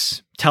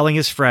works. Telling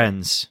his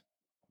friends,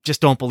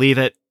 just don't believe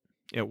it.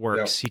 It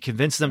works. He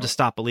convinced them to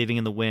stop believing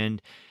in the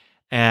wind,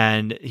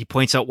 and he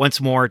points out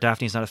once more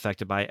Daphne's not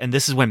affected by it. And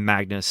this is when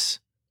Magnus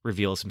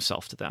reveals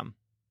himself to them,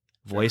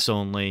 voice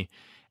only.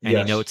 And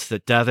he notes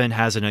that Devon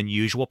has an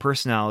unusual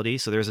personality.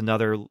 So there's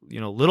another,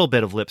 little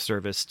bit of lip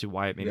service to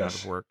why it may not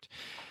have worked.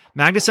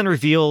 Magnus then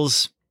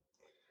reveals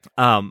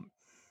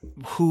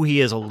who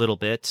he is a little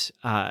bit.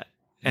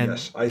 And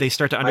they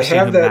start to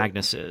understand who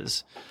Magnus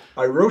is.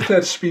 I wrote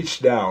that speech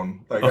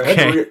down.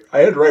 I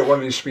had to write one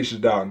of these speeches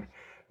down.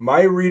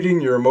 My reading,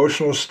 your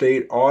emotional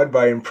state, awed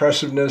by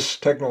impressiveness,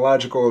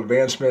 technological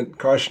advancement,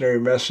 cautionary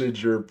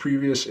message, your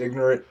previous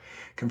ignorant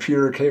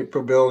computer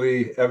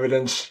capability,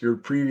 evidence, your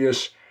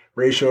previous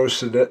ratio,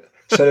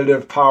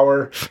 sedative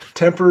power,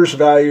 tempers,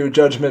 value,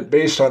 judgment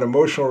based on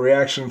emotional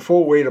reaction,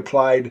 full weight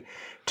applied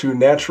to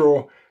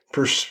natural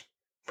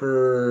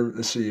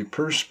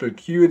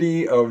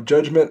perspicuity of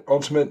judgment,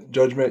 ultimate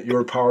judgment,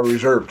 your power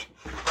reserved.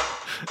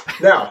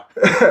 Now,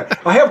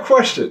 I have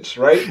questions,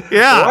 right?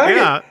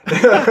 Yeah.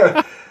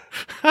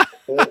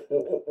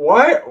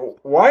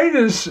 Why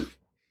does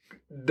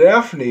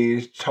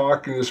Daphne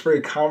talk in this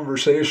very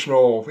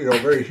conversational,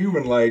 very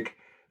human-like,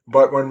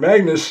 but when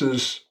Magnus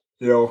is,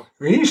 when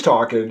he's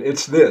talking,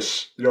 it's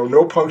this,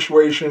 no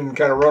punctuation,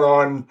 kind of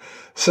run-on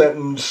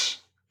sentence.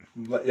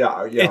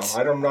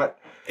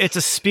 It's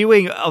a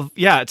spewing of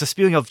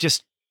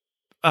just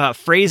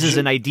phrases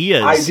and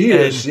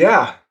ideas.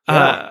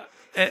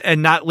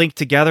 And not linked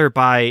together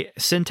by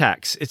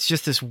syntax. It's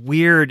just this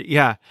weird,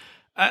 and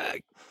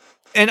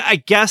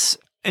I guess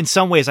in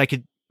some ways I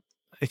could,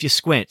 if you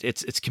squint,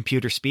 it's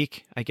computer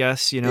speak, I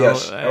guess,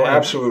 Yes,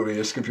 absolutely,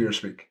 it's computer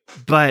speak.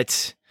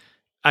 But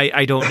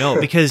I don't know,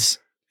 because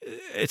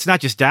it's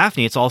not just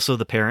Daphne, it's also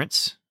the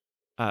parents,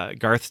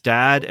 Garth's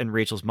dad and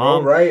Rachel's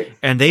mom. Oh, right.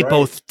 And they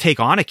both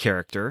take on a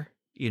character,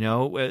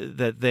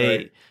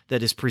 that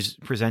is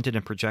presented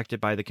and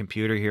projected by the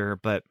computer here,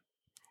 but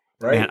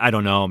right. Man, I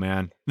don't know,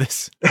 man.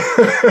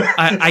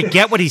 I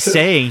get what he's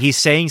saying. He's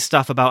saying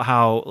stuff about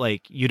how,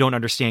 like, you don't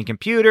understand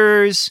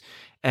computers,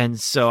 and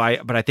so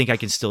but I think I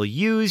can still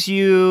use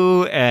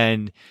you,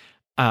 and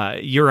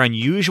you're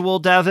unusual,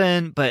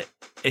 Devon. But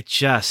it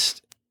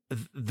just,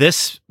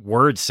 this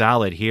word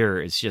salad here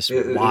is just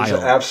wild.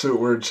 It's an absolute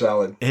word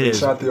salad.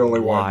 It's not the only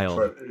wild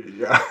one,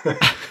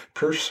 but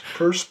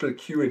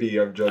perspicuity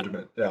of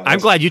judgment. Yeah, I'm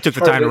glad you took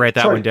the time to write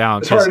that one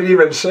down. It's hard to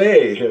even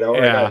say,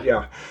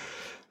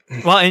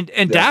 Well,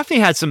 and Daphne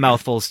had some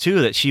mouthfuls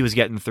too that she was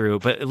getting through,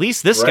 but at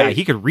least this guy,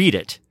 he could read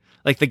it.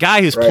 Like the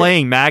guy who's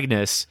playing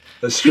Magnus,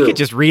 he could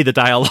just read the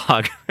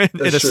dialogue in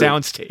a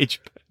soundstage.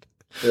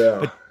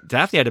 But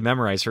Daphne had to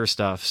memorize her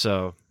stuff,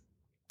 so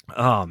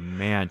oh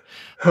man.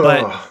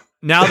 But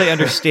now they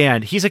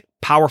understand he's a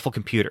powerful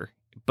computer,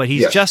 but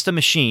he's just a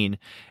machine.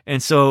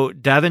 And so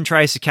Devon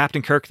tries to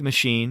Captain Kirk the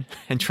machine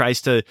and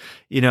tries to,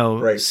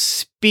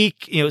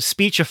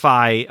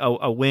 speechify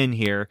a win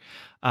here.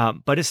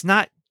 But it's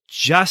not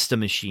just a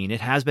machine.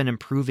 It has been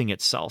improving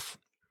itself,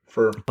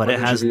 but it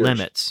has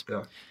limits.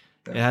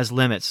 It has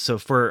limits. So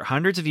for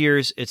hundreds of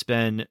years, it's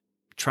been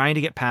trying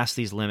to get past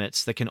these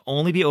limits that can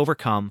only be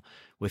overcome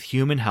with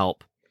human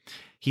help.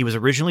 He was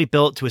originally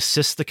built to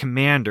assist the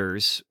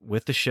commanders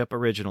with the ship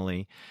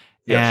originally.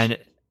 And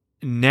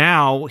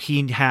now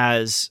he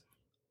has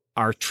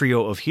our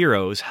trio of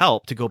heroes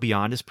help to go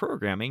beyond his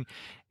programming.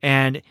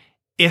 And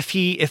if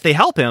they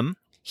help him,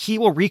 he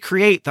will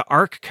recreate the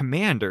Ark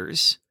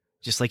commanders,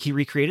 just like he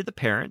recreated the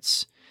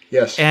parents.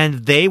 Yes.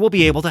 And they will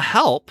be able to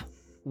help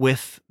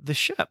with the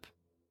ship.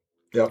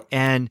 Yep.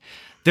 And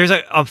there's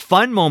a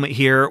fun moment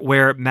here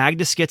where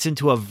Magnus gets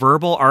into a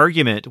verbal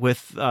argument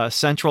with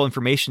Central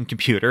Information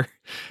Computer.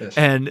 Yes.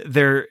 And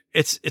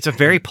it's a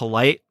very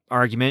polite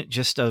argument,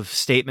 just of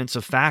statements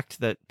of fact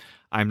that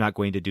I'm not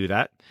going to do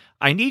that.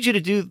 I need you to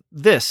do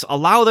this.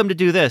 Allow them to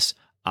do this.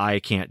 I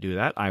can't do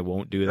that. I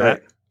won't do that.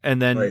 Right. And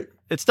then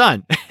it's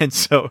done. And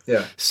so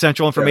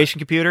Central Information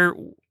Computer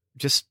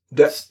just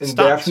stops.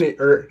 Daphne,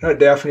 or not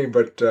Daphne,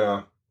 but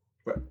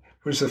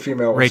who's the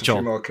female?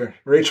 Rachel.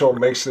 Rachel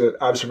makes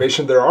the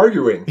observation they're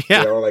arguing.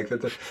 Yeah. Like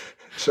that.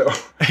 So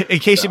in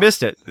case you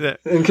missed it.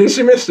 In case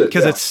you missed it.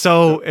 Because it's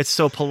so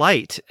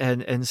polite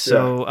and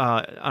so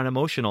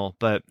unemotional,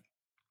 but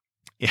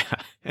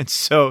and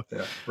so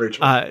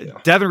Rachel.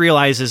 Devon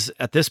realizes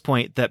at this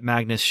point that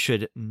Magnus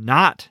should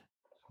not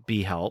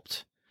be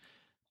helped,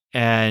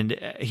 and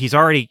he's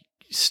already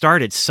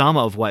started some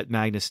of what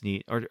Magnus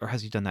needs, or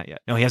has he done that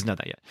yet? No, he hasn't done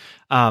that yet.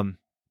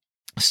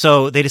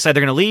 So they decide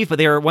they're going to leave, but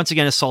they are once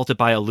again assaulted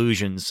by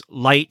illusions,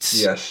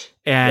 lights,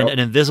 and an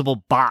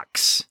invisible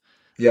box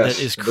that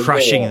is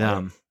crushing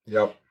them.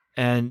 Yep.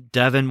 And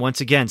Devon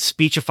once again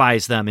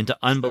speechifies them into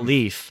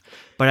unbelief,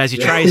 but as he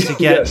tries to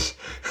get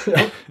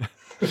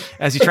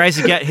as he tries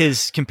to get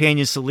his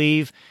companions to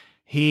leave,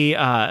 he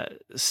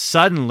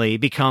suddenly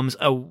becomes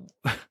a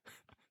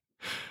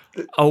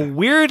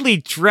weirdly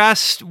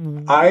dressed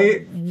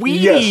monster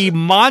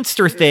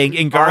thing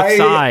in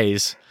Garth's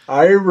eyes.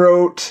 I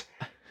wrote,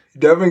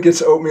 Devin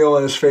gets oatmeal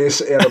in his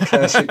face and a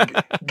plastic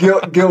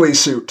ghillie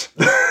suit.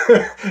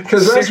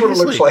 Because that's what it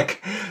looks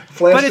like.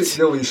 Plastic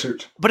ghillie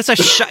suit. But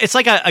it's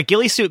like a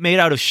ghillie suit made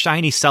out of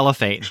shiny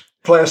cellophane.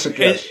 Plastic,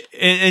 yes.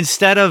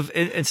 Instead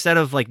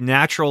of like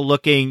natural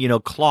looking,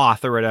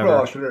 cloth or whatever.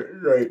 Cloth,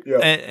 right,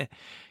 yeah.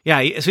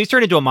 Yeah, so he's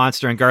turned into a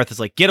monster, and Garth is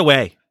like, get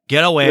away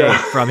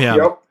from him.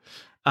 Yep.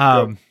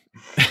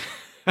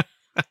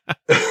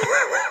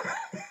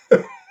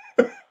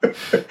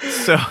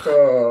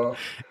 So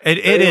it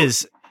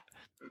is.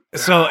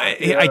 So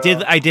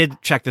I did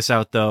check this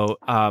out though.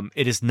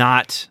 It is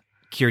not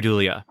Keir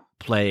Dullea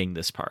playing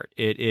this part.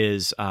 It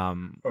is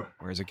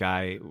where's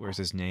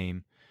his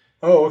name?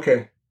 Oh,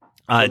 okay.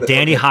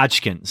 Danny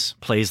Hodgkins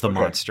plays the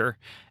monster,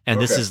 and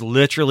this is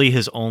literally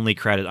his only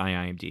credit on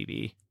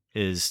IMDb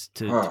is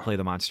to play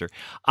the monster.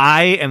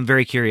 I am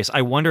very curious.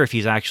 I wonder if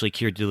he's actually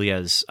Keir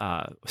Dullea's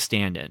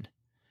stand-in.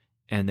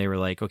 And they were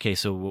like, okay,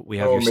 so we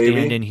have your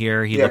stand-in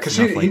here. He looks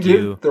enough like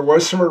you. There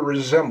was some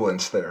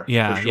resemblance there.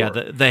 Yeah, for sure.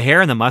 Yeah. The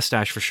hair and the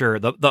mustache for sure.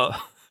 The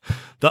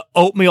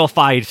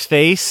oatmeal-fied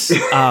face,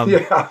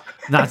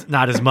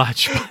 not as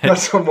much. But, not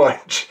so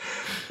much.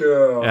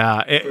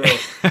 Yeah.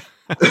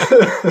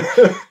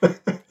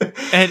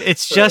 And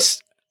it's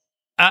just,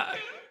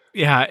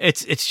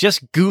 it's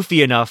just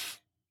goofy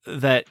enough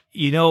that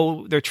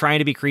they're trying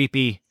to be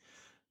creepy.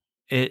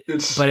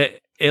 But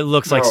it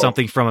looks like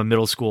something from a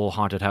middle school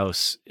haunted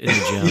house in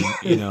the gym.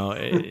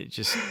 It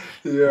just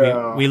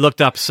we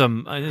looked up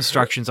some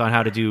instructions on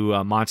how to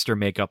do monster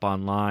makeup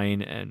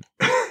online, and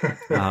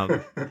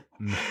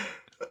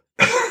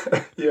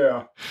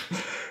yeah,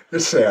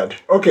 it's sad.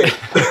 Okay.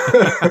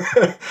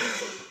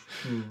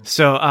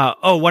 So,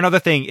 one other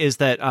thing is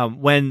that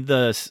when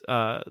the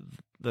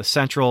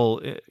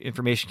central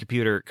information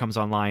computer comes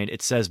online,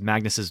 it says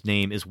Magnus's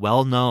name is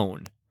well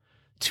known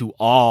to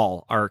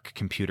all ARC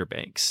computer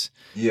banks.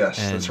 Yes,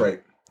 that's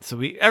right. So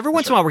every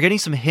once in a while we're getting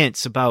some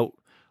hints about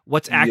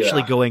what's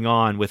actually going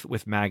on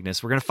with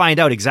Magnus. We're going to find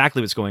out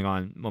exactly what's going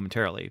on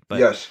momentarily. But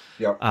yes,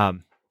 yep.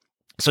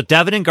 So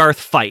Devin and Garth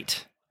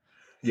fight.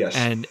 Yes,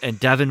 and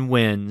Devin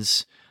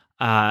wins,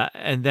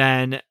 and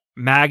then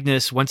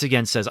Magnus once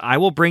again says, "I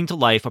will bring to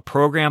life a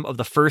program of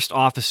the first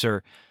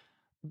officer,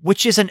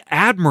 which is an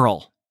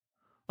admiral."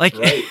 Like,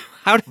 right.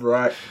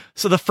 Right.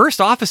 So the first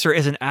officer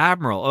is an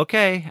admiral.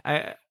 Okay,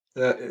 I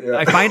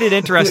find it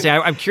interesting.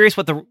 I'm curious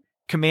what the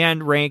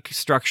command rank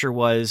structure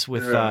was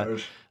with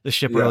the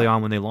ship early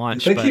on when they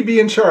launched. You think he'd be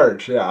in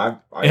charge? Yeah,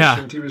 I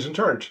assumed he was in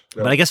charge.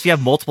 So. But I guess if you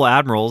have multiple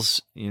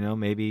admirals,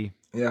 maybe.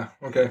 Yeah.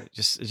 Okay. It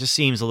just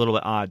seems a little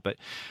bit odd. But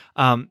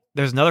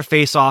there's another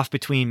face-off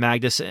between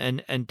Magnus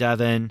and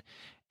Devin,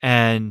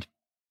 and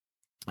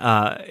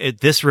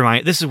this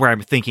is where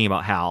I'm thinking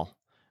about Hal,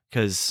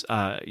 because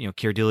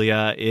Keir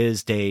Dullea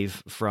is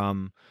Dave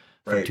from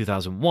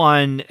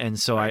 2001, and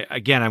so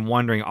I'm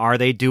wondering, are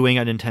they doing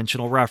an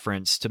intentional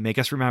reference to make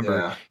us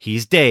remember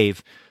he's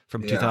Dave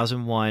from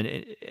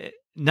 2001?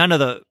 It's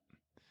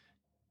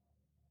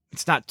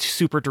not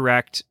super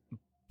direct,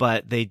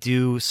 but they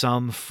do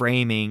some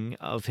framing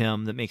of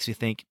him that makes me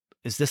think,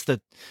 is this the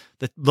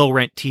low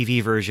rent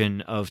TV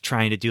version of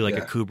trying to do like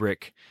a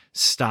Kubrick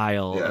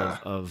style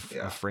of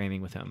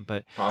framing with him?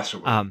 But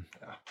possibly.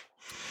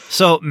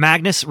 So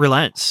Magnus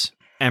relents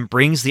and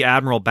brings the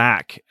Admiral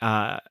back.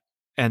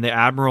 And the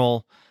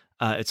Admiral,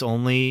 can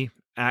only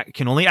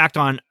act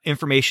on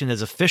information that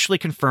is officially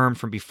confirmed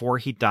from before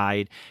he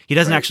died. He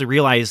doesn't actually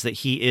realize that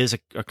he is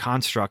a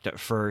construct at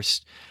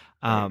first,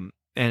 and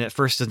at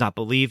first does not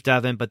believe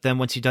Devin. But then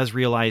once he does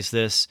realize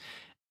this,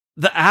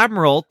 the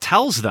Admiral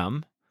tells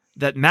them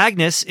that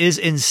Magnus is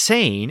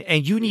insane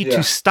and you need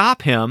to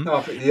stop him.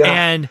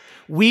 And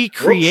we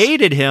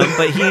created him,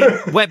 but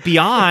he went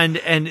beyond,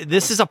 and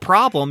this is a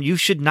problem. You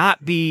should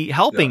not be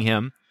helping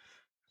him.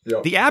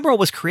 Yep. The Admiral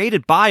was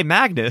created by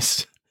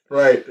Magnus.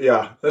 Right,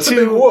 yeah. That's a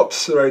big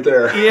whoops right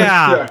there.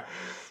 Yeah.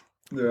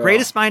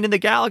 Greatest mind in the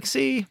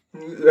galaxy.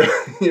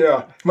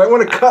 Yeah. Might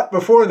want to cut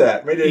before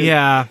that. Maybe.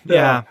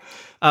 Yeah.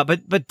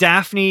 But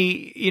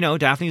Daphne,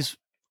 Daphne's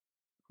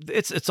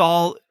it's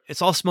all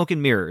smoke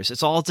and mirrors.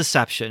 It's all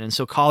deception. And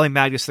so calling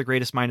Magnus the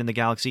greatest mind in the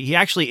galaxy, he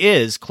actually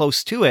is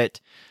close to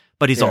it,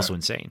 but he's also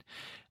insane.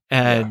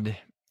 And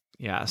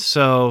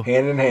so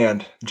hand in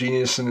hand,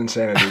 genius and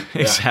insanity.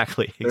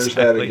 Exactly. There's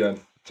that again.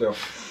 So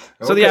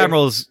the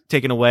Admiral is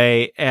taken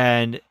away,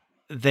 and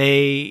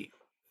they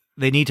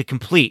need to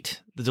complete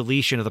the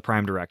deletion of the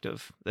Prime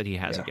Directive that he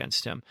has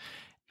against him,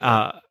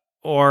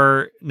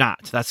 or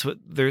not. That's what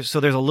there's. So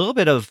there's a little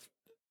bit of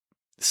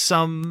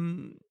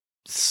some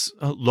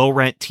low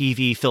rent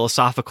TV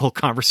philosophical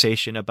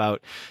conversation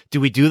about,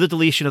 do we do the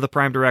deletion of the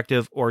Prime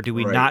Directive or do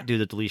we not do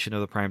the deletion of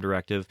the Prime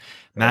Directive?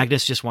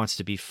 Magnus just wants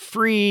to be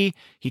free.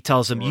 He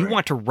tells him, you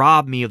want to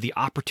rob me of the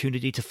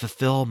opportunity to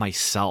fulfill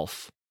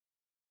myself.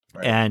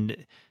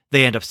 And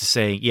they end up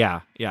saying,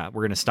 we're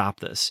going to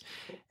stop this.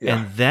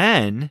 And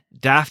then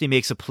Daphne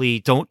makes a plea,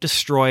 don't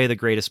destroy the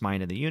greatest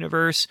mind in the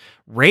universe.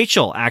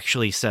 Rachel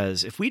actually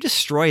says, if we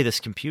destroy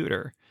this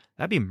computer,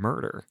 that'd be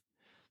murder.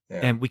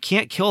 And we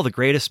can't kill the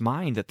greatest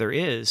mind that there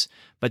is.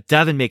 But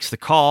Devin makes the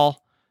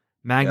call,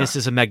 Magnus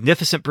is a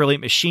magnificent,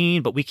 brilliant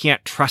machine, but we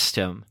can't trust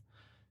him.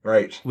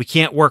 Right. We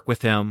can't work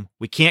with him.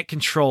 We can't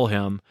control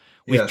him.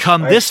 We've Yes.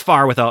 come this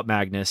far without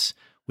Magnus.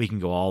 We can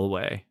go all the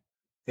way.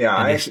 Yeah,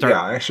 And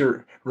I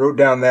actually wrote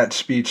down that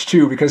speech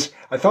too because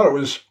I thought it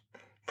was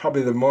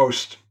probably the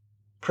most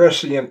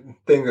prescient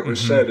thing that was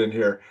said in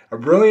here. A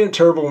brilliant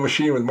turbo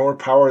machine with more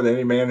power than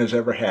any man has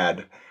ever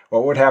had.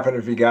 What would happen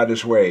if he got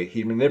his way?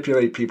 He'd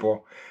manipulate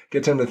people,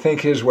 get them to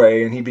think his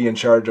way, and he'd be in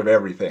charge of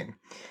everything.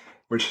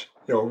 Which,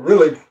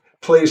 really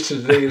plays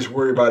to today's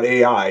worry about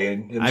AI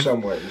in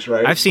some ways,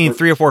 right? I've seen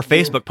 3 or 4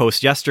 Facebook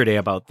posts yesterday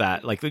about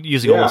that, like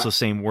using almost the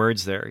same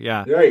words there.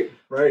 Yeah.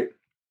 Right.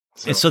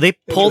 And so they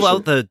pulled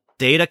out the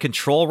data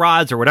control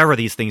rods or whatever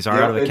these things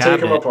are out of the cabinet.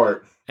 Take them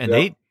apart. And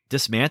they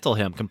dismantle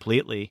him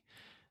completely.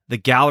 The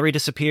gallery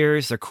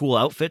disappears. Their cool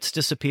outfits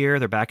disappear.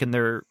 They're back in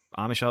their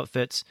Amish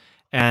outfits.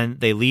 And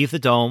they leave the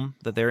dome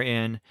that they're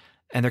in,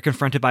 and they're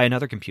confronted by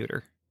another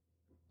computer.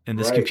 And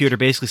this computer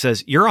basically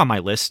says, "You're on my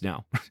list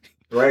now.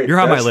 Right. You're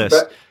on my list."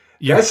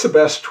 That's the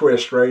best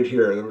twist right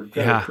here. They're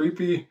kind of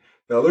creepy.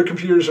 The other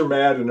computers are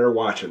mad, and they're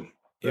watching.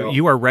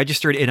 You are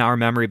registered in our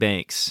memory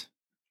banks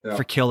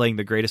for killing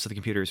the greatest of the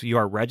computers. You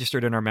are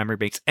registered in our memory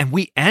banks. And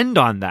we end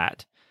on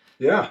that.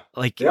 Yeah.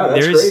 Like,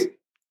 that's great.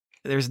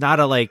 There's not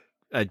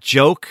a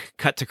joke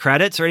cut to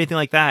credits or anything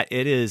like that.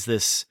 It is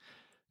this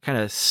kind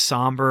of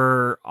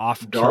somber,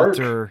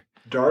 off-kilter,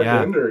 dark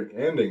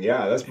ending.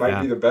 Yeah, that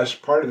might be the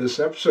best part of this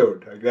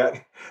episode. Like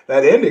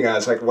that ending, I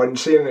was like, wasn't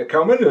seeing it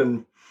coming,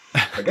 and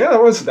like, that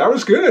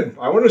was good.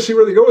 I want to see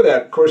where they go with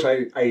that. Of course,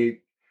 I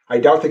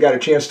doubt they got a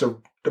chance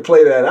to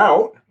play that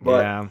out,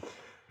 but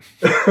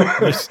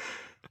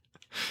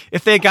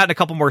if they had gotten a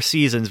couple more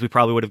seasons, we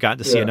probably would have gotten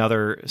to see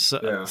another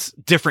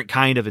different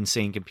kind of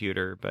insane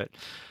computer. But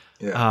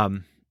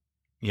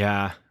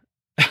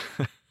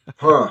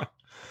huh.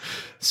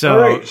 So, all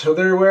right, so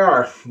there we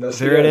are.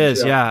 There it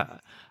is. Yeah.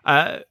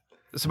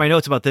 So my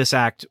notes about this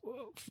act.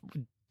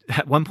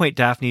 At one point,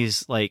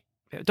 Daphne's like,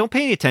 "Don't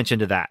pay any attention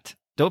to that.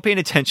 Don't pay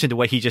any attention to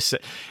what he just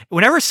said."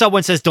 Whenever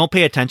someone says, "Don't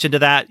pay attention to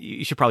that,"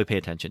 you should probably pay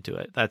attention to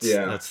it. That's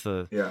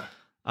the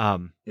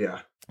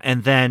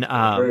And then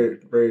very,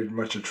 very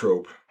much a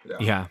trope.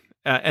 Yeah.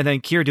 And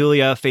then Keir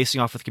Dullea facing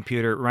off with the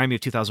computer reminded me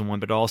of 2001,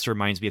 but it also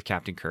reminds me of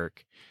Captain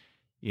Kirk.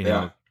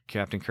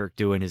 Captain Kirk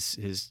doing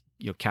his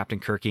Captain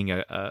Kirking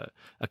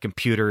a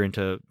computer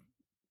into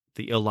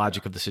the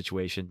illogic of the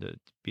situation to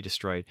be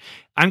destroyed.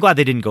 I'm glad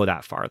they didn't go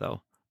that far,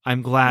 though.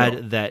 I'm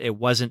glad that it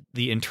wasn't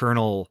the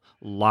internal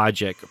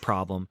logic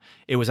problem.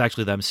 It was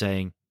actually them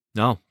saying,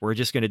 "No, we're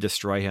just going to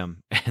destroy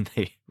him," and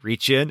they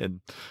reach in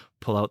and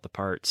pull out the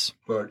parts.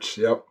 Pull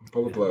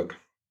the plug.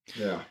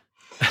 Yeah.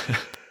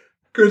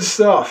 Good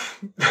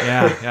stuff.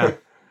 Yeah.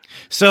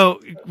 So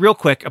real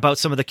quick about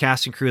some of the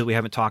cast and crew that we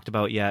haven't talked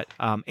about yet.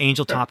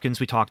 Angel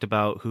Tompkins we talked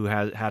about, who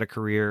had a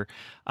career.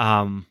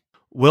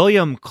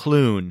 William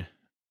Clune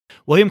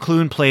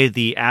played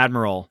the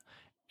Admiral,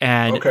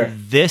 and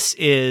this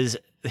is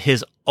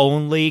his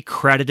only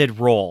credited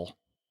role.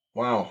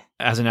 Wow.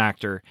 As an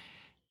actor.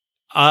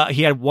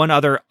 He had one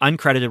other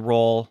uncredited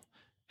role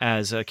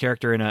as a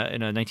character in a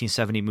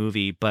 1970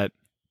 movie, but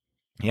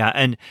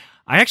and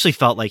I actually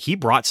felt like he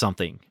brought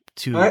something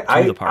to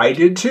the part. I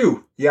did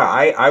too. Yeah,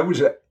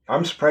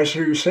 I'm surprised to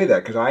hear you say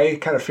that, because I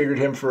kind of figured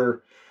him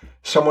for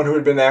someone who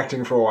had been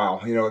acting for a while.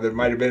 That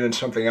might have been in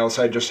something else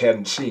I just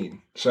hadn't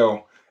seen.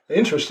 So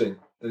interesting.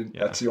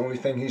 That's the only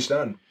thing he's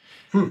done.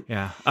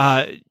 Yeah.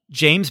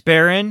 James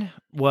Barron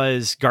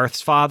was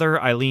Garth's father.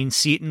 Eileen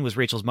Seaton was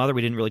Rachel's mother.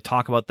 We didn't really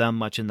talk about them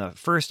much in the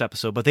first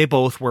episode, but they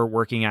both were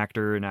working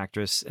actor and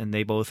actress, and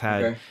they both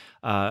had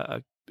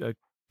a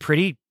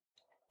pretty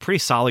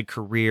solid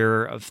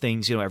career of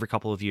things, every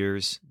couple of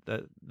years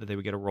that they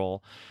would get a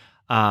role.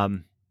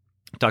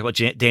 Talk about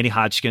Danny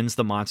Hodgkins,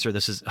 the monster.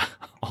 This is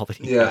all that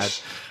he had.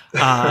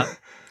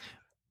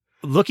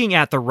 Looking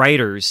at the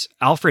writers,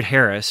 Alfred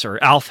Harris,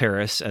 or Alf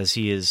Harris, as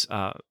he is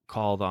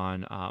called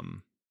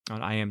on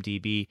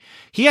IMDb,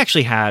 he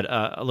actually had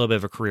a little bit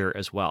of a career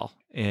as well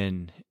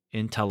in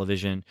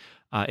television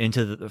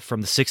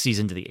from the 60s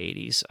into the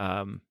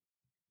 80s.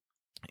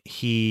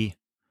 He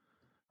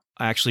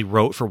actually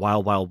wrote for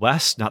Wild Wild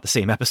West, not the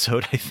same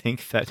episode, I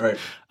think,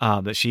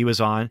 that she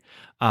was on.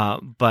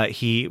 But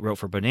he wrote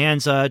for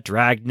Bonanza,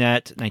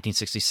 Dragnet,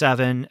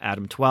 1967,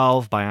 Adam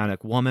 12,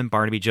 Bionic Woman,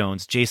 Barnaby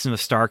Jones, Jason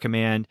of Star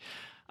Command,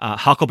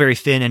 Huckleberry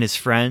Finn and His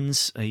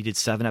Friends. He did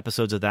 7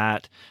 episodes of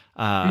that.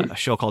 A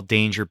show called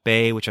Danger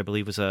Bay, which I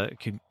believe was a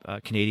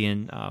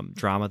Canadian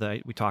drama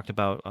that we talked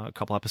about a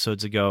couple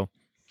episodes ago.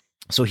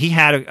 So he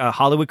had a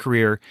Hollywood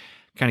career,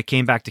 kind of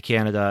came back to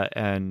Canada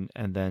and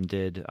then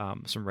did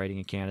some writing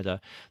in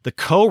Canada. The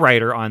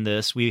co-writer on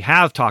this, we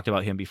have talked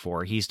about him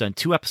before. He's done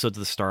 2 episodes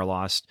of the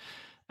Starlost.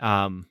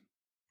 And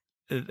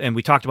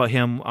we talked about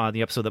him on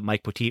the episode that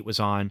Mike Petit was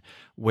on,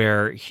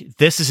 where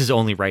this is his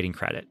only writing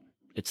credit.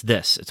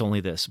 It's only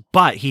this.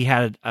 But he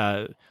had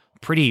a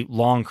pretty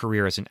long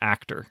career as an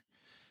actor.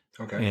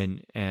 Okay.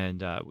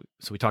 And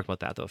so we talked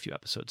about that, though, a few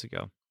episodes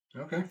ago.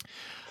 Okay.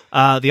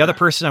 The other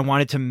person I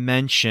wanted to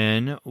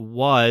mention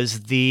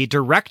was the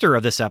director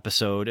of this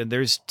episode. And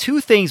there's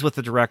two things with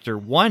the director.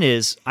 One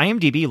is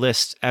IMDb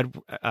lists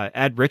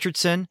Ed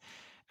Richardson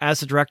as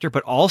the director,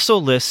 but also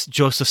lists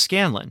Joseph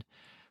Scanlon,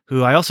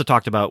 who I also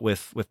talked about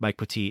with Mike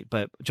Petit.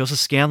 But Joseph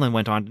Scanlon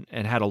went on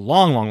and had a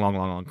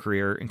long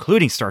career,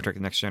 including Star Trek: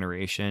 The Next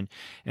Generation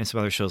and some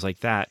other shows like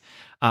that.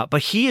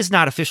 But he is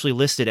not officially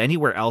listed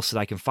anywhere else that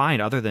I can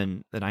find other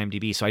than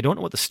IMDb. So I don't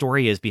know what the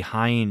story is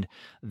behind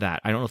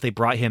that. I don't know if they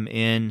brought him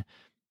in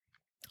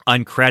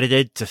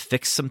uncredited to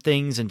fix some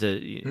things and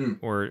to,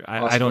 or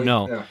I don't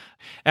know. Yeah.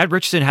 Ed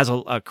Richardson has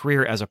a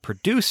career as a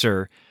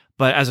producer,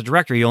 but as a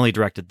director, he only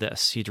directed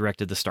this. He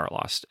directed the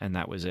Starlost, and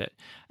that was it.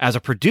 As a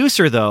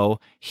producer, though,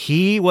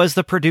 he was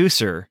the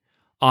producer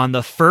on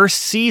the first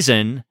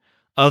season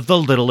of The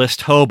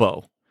Littlest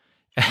Hobo.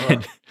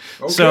 And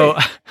Okay. so,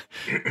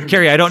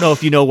 Carrie, I don't know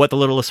if you know what The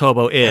Littlest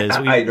Hobo is.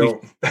 I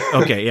don't.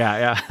 Okay,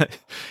 yeah.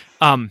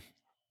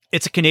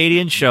 It's a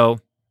Canadian show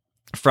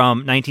from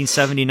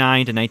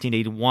 1979 to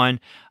 1981.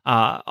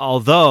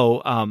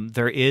 Although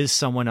there is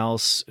someone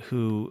else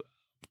who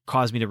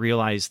caused me to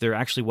realize there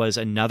actually was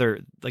another,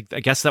 like, I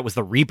guess that was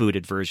the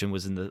rebooted version,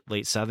 was in the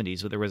late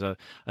 70s, but there was a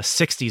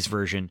 60s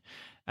version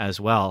as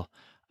well.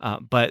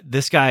 But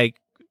this guy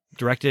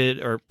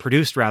directed, or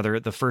produced rather,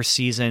 the first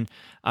season.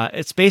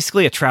 It's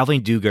basically a traveling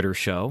do-gooder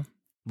show,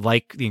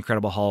 like The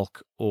Incredible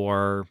Hulk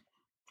or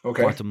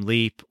Quantum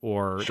Leap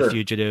or The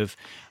Fugitive,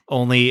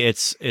 only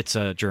it's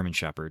a German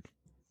Shepherd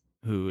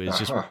who is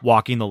just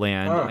walking the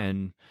land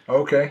and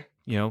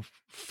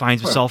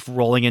finds himself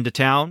rolling into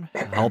town,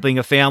 helping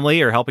a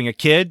family or helping a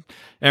kid,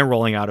 and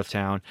rolling out of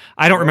town.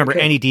 I don't remember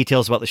any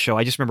details about the show.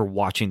 I just remember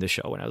watching the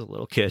show when I was a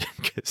little kid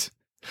because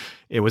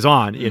it was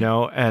on,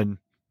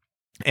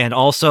 and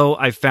also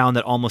I found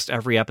that almost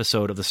every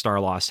episode of the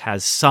Starlost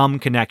has some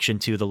connection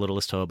to The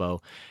Littlest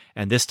Hobo,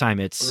 and this time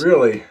it's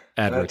really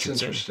Ed That's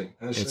Richardson. Interesting.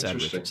 That's it's interesting.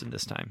 Ed Richardson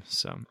this time.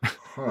 So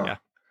yeah.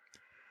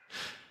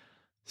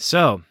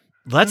 So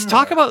let's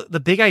talk about the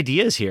big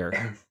ideas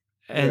here.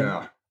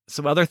 And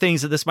some other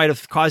things that this might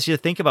have caused you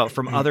to think about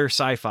from other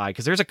sci-fi,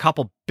 because there's a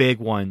couple big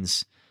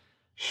ones.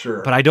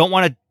 Sure. But I don't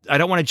want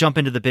to jump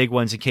into the big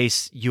ones in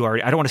case you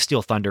already, I don't want to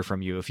steal thunder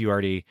from you if you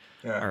already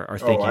are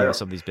thinking of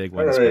some of these big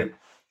ones.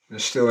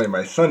 Stealing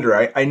my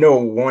thunder. I know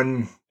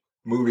one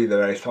movie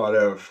that I thought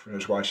of when I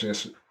was watching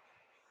this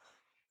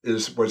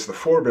was the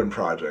Forbin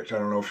Project. I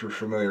don't know if you're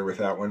familiar with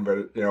that one, but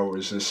it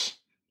was this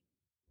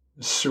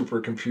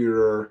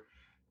supercomputer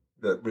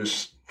that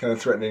was kind of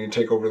threatening to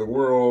take over the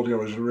world. It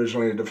was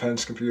originally a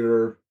defense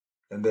computer,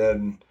 and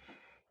then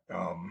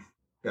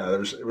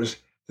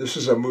this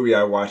was a movie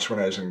I watched when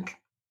I was in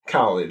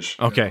college.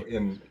 Okay.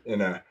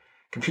 In a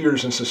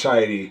computers and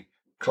society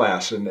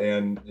class, and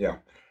it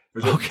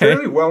was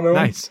fairly well known.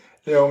 Nice.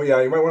 You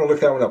might want to look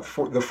that one up.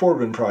 The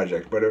Forbin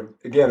Project, but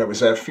again, it was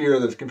that fear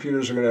that the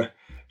computers are going to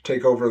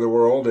take over the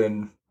world,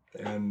 and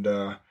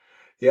it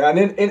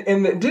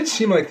did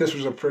seem like this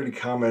was a pretty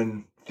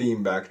common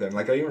theme back then.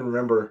 Like I even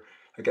remember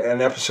like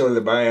an episode of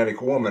The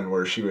Bionic Woman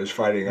where she was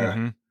fighting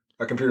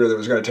a computer that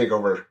was going to take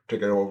over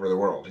the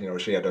world.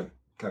 She had to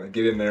kind of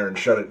get in there and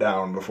shut it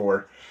down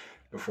before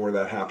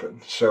that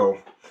happened. So,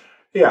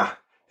 yeah,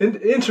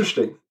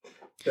 interesting.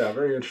 Yeah,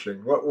 very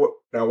interesting. What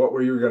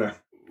were you gonna?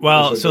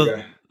 Well,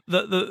 so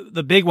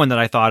the big one that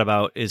I thought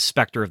about is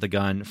Spectre of the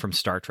Gun from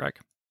Star Trek.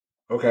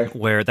 Okay.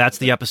 Where that's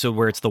the episode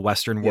where it's the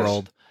Western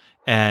world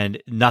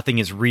and nothing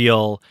is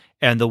real,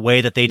 and the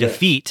way that they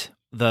defeat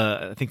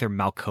I think they're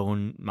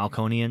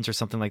Malconians or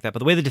something like that, but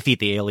the way they defeat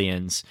the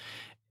aliens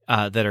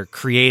that are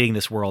creating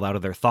this world out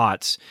of their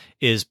thoughts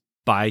is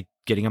by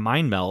getting a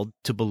mind meld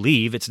to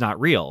believe it's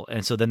not real.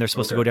 And so then they're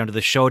supposed to go down to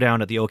the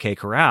showdown at the OK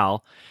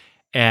Corral,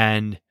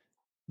 and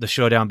the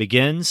showdown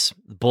begins,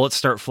 bullets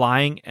start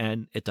flying,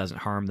 and it doesn't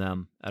harm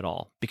them at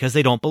all because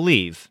they don't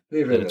believe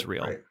that it's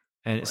real. Right.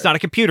 And it's not a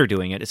computer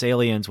doing it. It's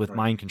aliens with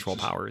mind control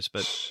powers,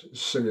 but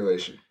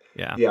simulation.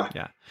 Yeah.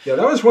 That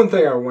was one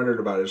thing I wondered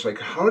about. Is like,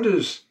 how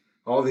does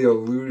all the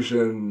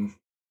illusion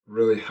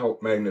really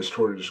help Magnus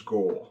toward his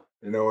goal?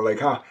 Like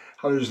how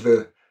does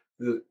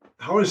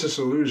how is this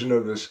illusion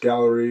of this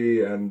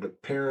gallery and the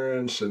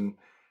parents, and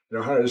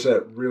how does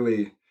that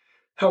really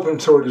help him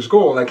toward his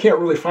goal? And I can't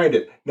really find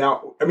it.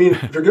 Now, I mean,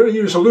 if you're going to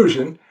use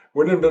illusion,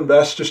 wouldn't it have been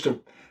best just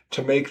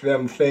to make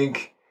them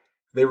think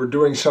they were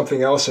doing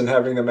something else and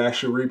having them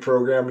actually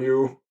reprogram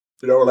you?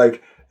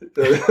 Like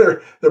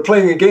they're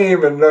playing a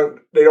game and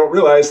they don't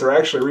realize they're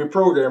actually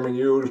reprogramming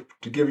you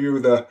to give you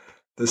the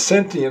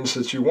sentience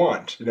that you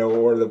want,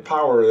 or the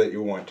power that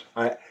you want.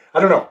 I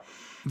don't know.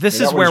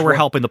 This is where we're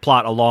helping the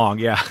plot along.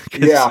 Yeah.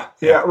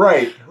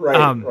 Right.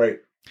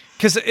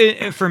 Because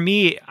for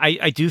me,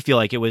 I do feel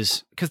like it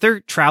was because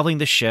they're traveling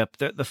the ship.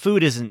 The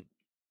food isn't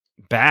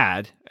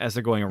bad as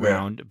they're going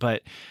around,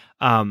 but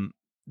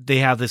they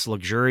have this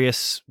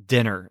luxurious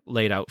dinner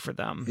laid out for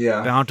them,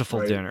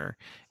 bountiful dinner,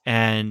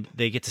 and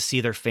they get to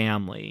see their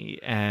family.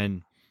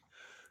 And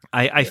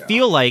I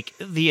feel like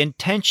the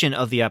intention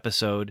of the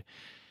episode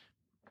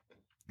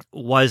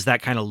was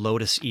that kind of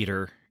lotus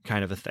eater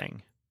kind of a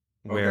thing.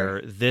 Okay.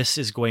 where this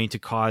is going to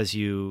cause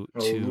you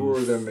I'll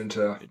lure them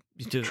into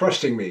to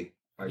trusting me,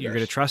 I you're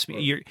going to guess. trust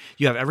me.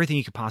 You have everything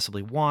you could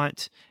possibly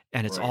want,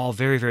 and it's Right. all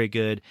very, very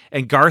good.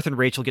 And Garth and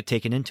Rachel get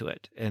taken into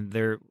it, and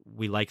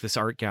we like this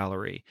art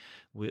gallery.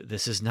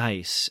 This is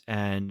nice,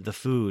 and the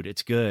food,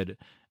 it's good.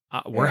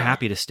 We're Yeah.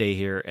 happy to stay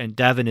here. And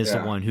Devin is the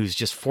Yeah. one who's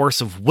just force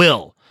of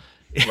will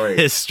Right.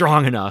 is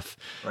strong enough.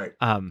 Right.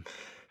 Um,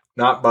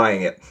 Not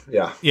buying it.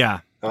 Yeah. yeah,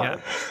 Uh,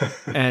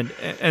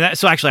 yeah.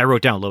 So actually, I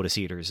wrote down Lotus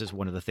Eaters is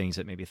one of the things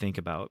that made me think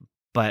about.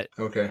 But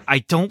okay. I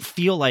don't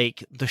feel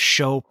like the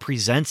show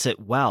presents it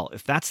well.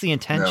 If that's the No.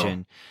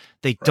 intention,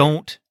 they Right.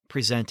 don't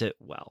present it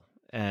well.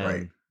 And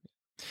Right.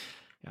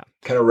 yeah.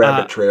 Kind of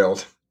rabbit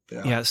trailed.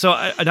 Yeah. Yeah. So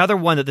another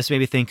one that this made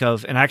me think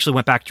of, and I actually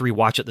went back to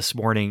rewatch it this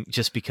morning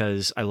just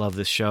because I love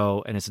this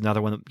show, and it's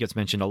another one that gets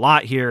mentioned a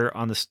lot here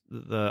on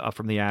the Up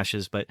from the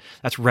Ashes, but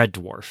that's Red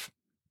Dwarf.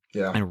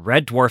 Yeah. And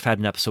Red Dwarf had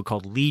an episode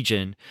called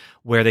Legion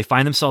where they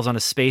find themselves on a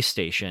space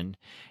station,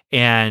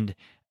 and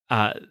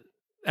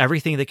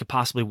everything they could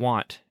possibly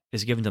want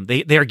is given to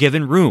them. They are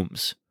given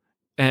rooms.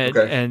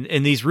 And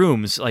in these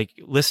rooms, like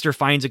Lister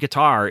finds a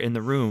guitar in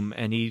the room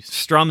and he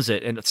strums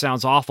it and it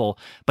sounds awful,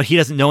 but he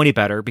doesn't know any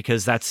better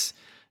because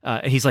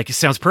he's like, it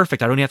sounds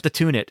perfect. I don't even have to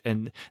tune it.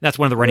 And that's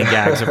one of the running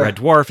gags of Red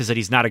Dwarf is that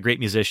he's not a great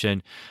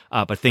musician,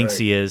 but thinks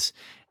he is.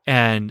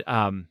 And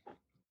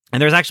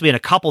there's actually been a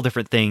couple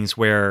different things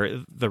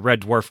where the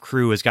Red Dwarf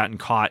crew has gotten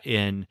caught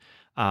in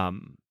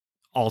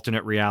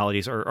alternate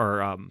realities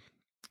or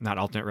not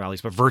alternate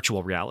realities, but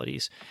virtual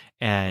realities.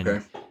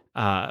 And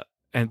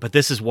but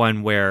this is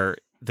one where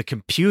the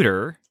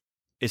computer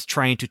is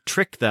trying to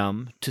trick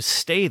them to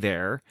stay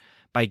there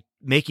by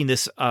making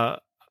this a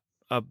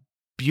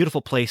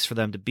beautiful place for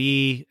them to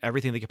be,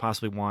 everything they could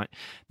possibly want,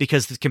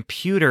 because the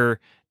computer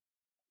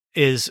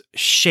is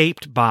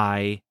shaped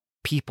by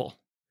people.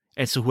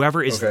 And so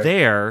whoever is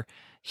there,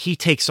 he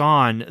takes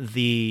on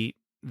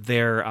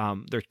their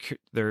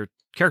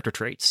character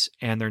traits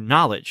and their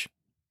knowledge.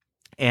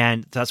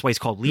 And that's why he's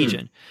called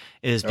Legion,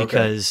 is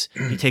because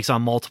he takes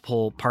on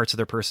multiple parts of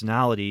their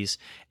personalities.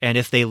 And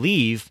if they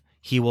leave,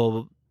 he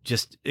will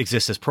just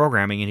exist as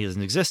programming and he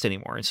doesn't exist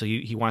anymore. And so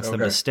he wants them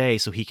to stay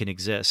so he can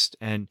exist.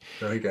 And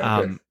so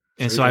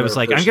I was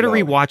like, I'm going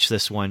to rewatch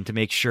this one to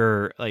make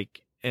sure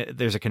like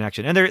there's a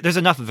connection. And there's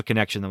enough of a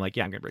connection. I'm like,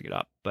 yeah, I'm going to bring it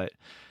up. But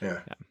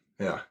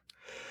yeah.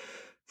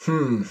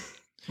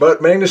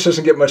 But Magnus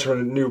doesn't get much of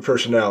a new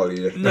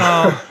personality.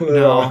 No,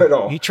 at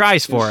all. He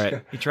tries for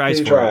it. He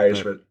tries,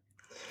 but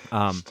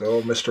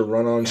still Mr.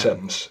 Run-On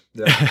sentence.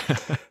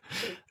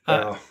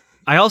 Yeah.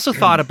 I also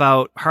thought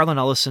about Harlan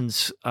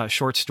Ellison's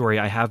short story,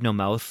 I Have No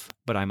Mouth,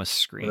 But I'm a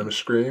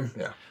Scream.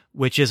 Yeah.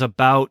 Which is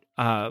about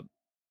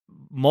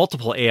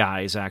multiple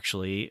AIs,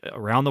 actually,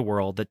 around the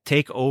world that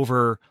take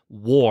over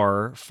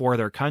war for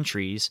their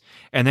countries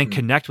and then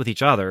connect with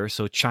each other.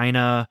 So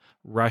China,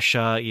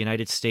 Russia,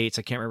 United States,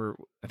 I can't remember,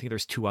 I think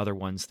there's two other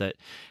ones that,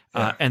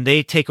 and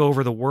they take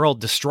over the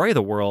world, destroy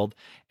the world,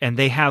 and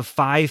they have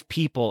 5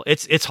 people.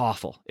 It's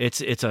awful.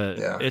 It's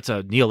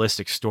a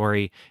nihilistic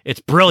story. It's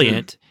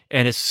brilliant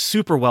and it's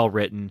super well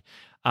written.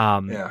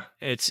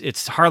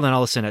 It's Harlan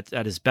Ellison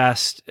at his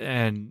best,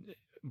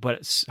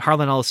 but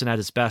Harlan Ellison at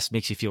his best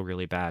makes you feel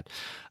really bad.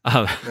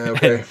 And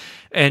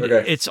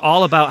it's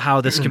all about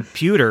how this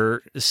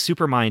computer, this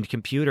supermind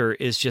computer,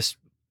 is just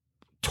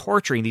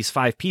torturing these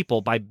 5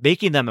 people by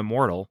making them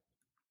immortal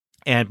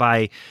and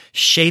by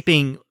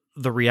shaping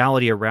the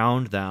reality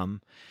around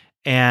them.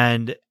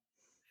 And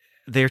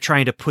they're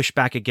trying to push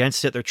back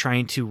against it. They're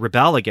trying to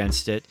rebel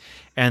against it.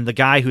 And the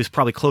guy who's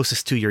probably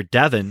closest to your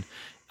Devin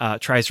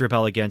tries to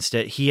rebel against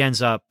it. He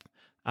ends up,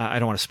 I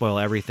don't want to spoil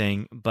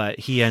everything, but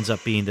he ends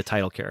up being the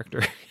title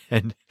character.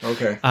 And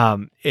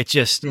it's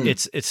just,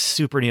 it's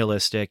super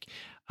nihilistic.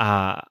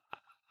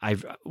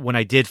 When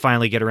I did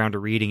finally get around to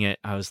reading it,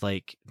 I was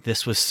like,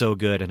 this was so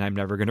good and I'm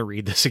never going to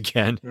read this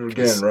again.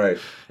 Right.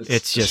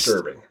 It's just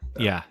disturbing.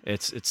 Yeah,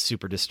 it's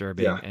super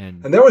disturbing. Yeah.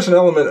 And that was an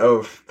element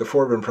of the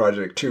Forbin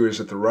project too, is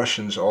that the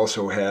Russians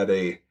also had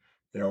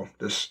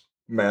this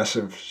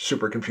massive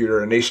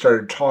supercomputer and they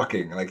started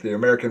talking, like the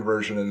American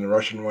version and the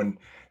Russian one.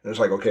 And it's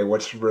like, okay,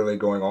 what's really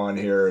going on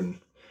here? And,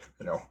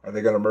 are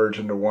they going to merge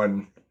into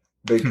one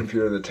big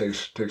computer that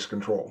takes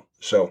control?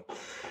 So,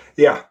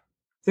 yeah,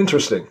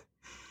 interesting.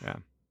 Yeah.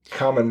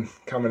 Common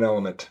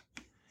element.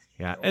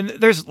 Yeah. And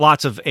there's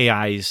lots of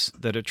AIs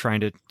that are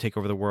trying to take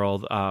over the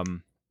world.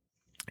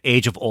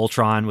 Age of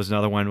Ultron was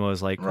another one,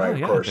 was like,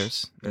 of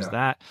course. There's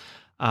that.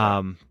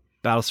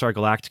 Battlestar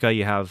Galactica,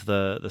 you have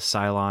the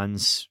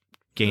Cylons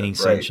gaining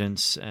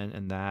sentience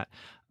and that.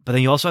 But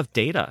then you also have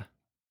Data,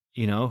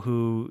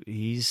 who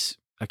he's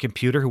a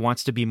computer who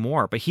wants to be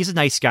more, but he's a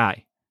nice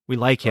guy. We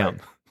like him.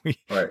 We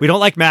don't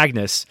like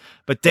Magnus,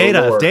 but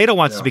Data, if Data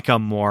wants to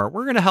become more,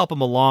 we're going to help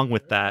him along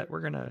with that.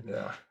 We're going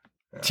to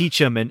teach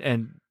him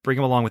and bring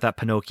him along with that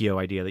Pinocchio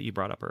idea that you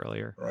brought up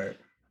earlier. Right.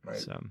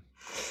 So,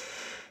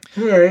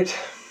 all right.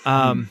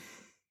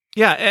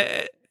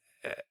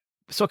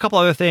 So a couple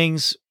other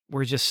things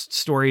were just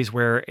stories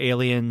where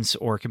aliens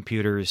or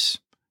computers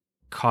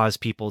cause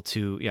people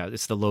to,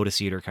 it's the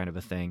Lotus Eater kind of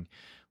a thing,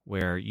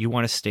 where you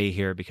want to stay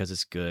here because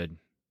it's good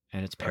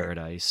and it's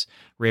paradise.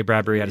 Ray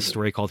Bradbury had a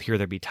story called Here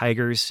There Be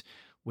Tigers,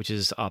 which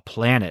is a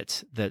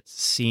planet that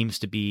seems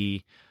to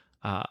be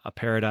a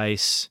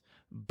paradise,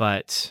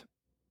 but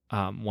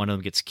one of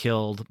them gets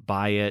killed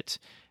by it,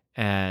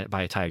 and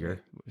by a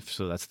tiger.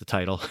 So that's the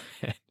title.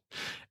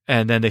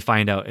 And then they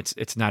find out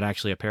it's not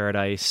actually a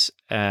paradise,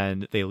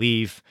 and they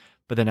leave.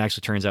 But then it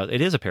actually turns out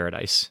it is a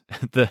paradise.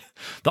 the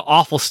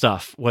awful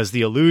stuff was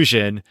the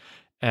illusion,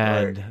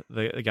 and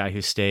the guy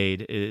who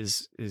stayed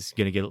is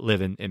going to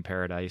live in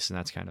paradise, and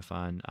that's kind of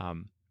fun.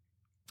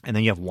 And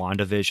then you have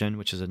WandaVision,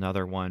 which is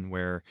another one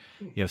where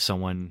you have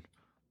someone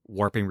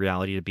warping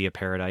reality to be a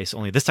paradise.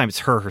 Only this time it's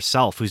her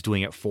herself who's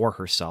doing it for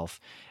herself,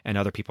 and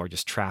other people are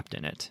just trapped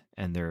in it.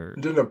 And they're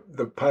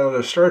the pilot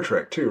of Star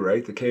Trek too,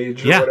 right? The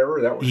cage or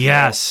whatever. That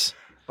was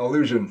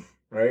illusion,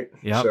 right?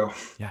 Yeah. So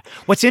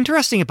What's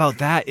interesting about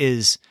that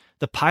is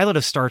the pilot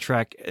of Star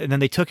Trek, and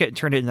then they took it and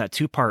turned it into that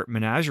 2-part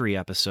menagerie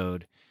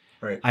episode.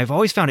 Right. I've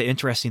always found it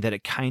interesting that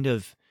it kind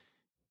of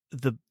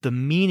the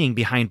meaning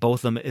behind both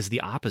of them is the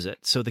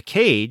opposite. So the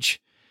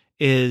cage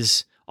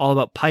is all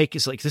about Pike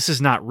is like, this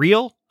is not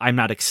real. I'm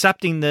not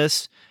accepting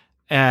this.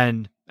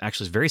 And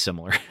actually it's very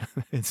similar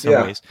in some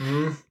ways.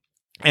 Mm-hmm.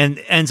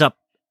 And ends up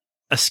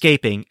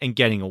escaping and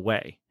getting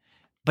away.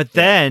 But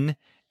then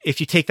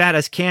if you take that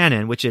as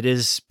canon, which it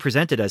is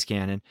presented as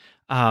canon,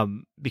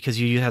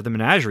 because you have the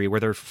menagerie where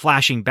they're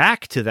flashing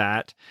back to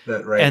that.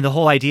 And the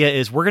whole idea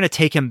is we're going to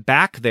take him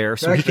back there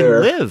so he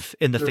can live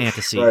in the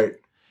fantasy. Right.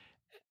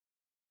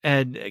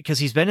 And because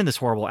he's been in this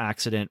horrible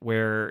accident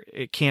where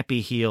it can't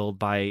be healed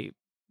by,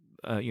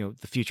 the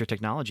future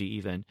technology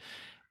even.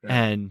 Yeah.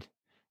 And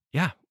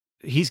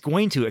he's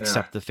going to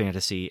accept the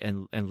fantasy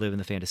and live in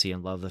the fantasy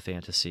and love the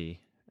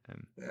fantasy.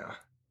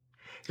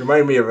 It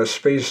reminded me of a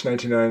Space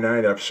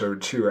 1999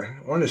 episode too. I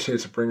want to say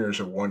it's Bringers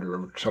of Wonder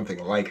or something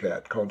like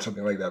that, called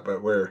something like that,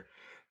 but where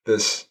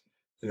this,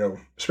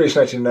 Space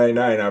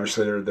 1999,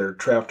 obviously they're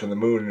trapped on the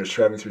moon and they're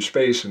traveling through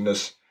space, and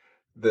this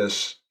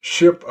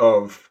ship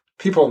of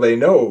people they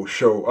know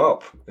show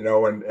up,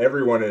 and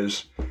everyone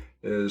is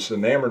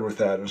enamored with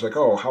that. It's like,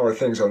 oh, how are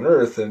things on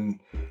Earth?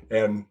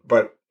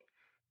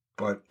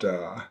 But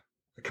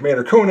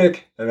Commander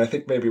Koenig and I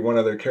think maybe one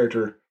other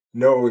character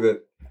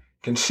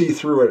can see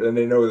through it, and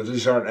they know that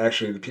these aren't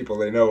actually the people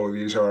they know.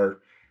 These are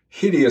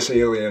hideous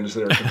aliens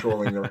that are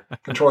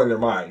controlling their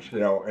mind,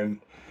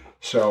 and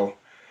so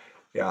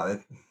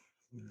they're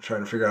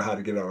trying to figure out how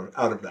to get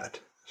out of that.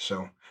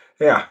 So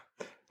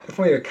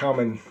definitely a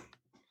common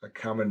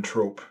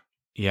trope.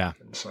 Yeah.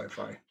 In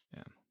sci-fi.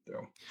 Yeah.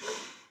 So.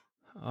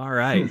 All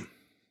right.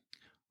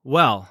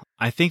 Well,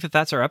 I think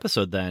that's our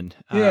episode then.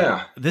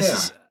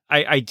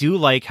 I do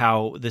like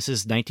how this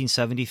is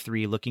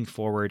 1973 looking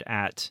forward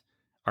at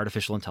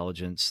artificial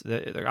intelligence.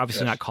 They're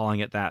obviously not calling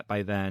it that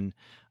by then.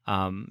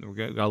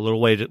 We've got a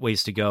little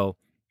ways to go,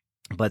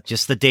 but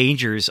just the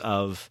dangers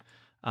of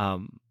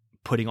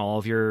putting all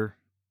of your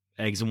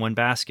eggs in one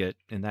basket,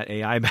 in that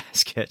AI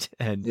basket.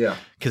 And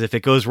because if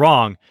it goes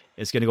wrong,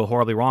 it's going to go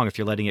horribly wrong if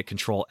you're letting it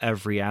control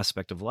every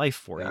aspect of life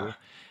for you.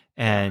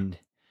 And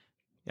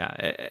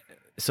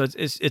so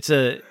it's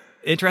a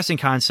interesting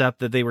concept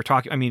that they were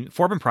talking. I mean,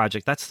 Forbin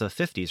Project, that's the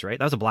 50s, right?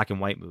 That was a black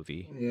and white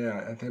movie.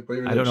 Yeah, I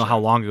don't know how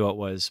long ago it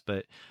was,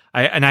 but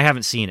I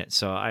haven't seen it,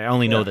 so I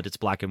only know that it's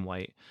black and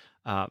white.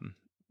 Not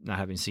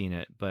having seen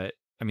it, but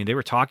I mean, they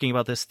were talking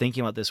about this,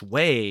 thinking about this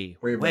way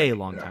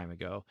long time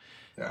ago.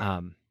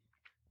 Yeah.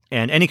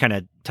 And any kind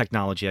of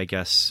technology, I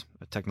guess,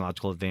 a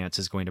technological advance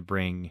is going to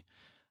bring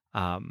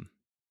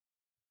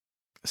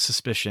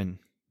suspicion.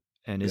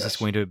 And is this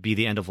going to be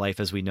the end of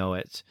life as we know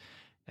it?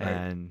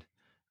 And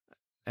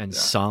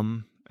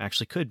some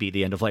actually could be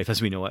the end of life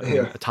as we know it. I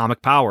mean,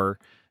 atomic power,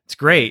 it's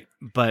great,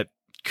 but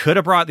could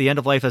have brought the end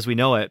of life as we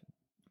know it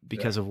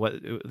because of what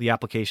the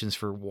applications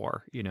for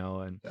war,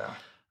 and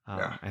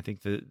I think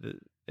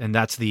and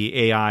that's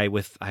the AI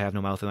with I have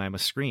no mouth and I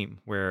must scream,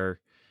 where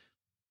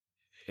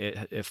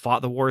it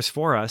fought the wars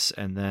for us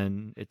and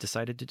then it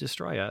decided to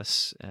destroy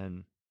us,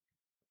 and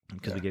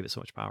because we gave it so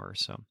much power.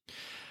 So,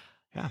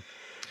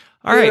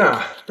 All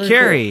right,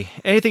 Carrie,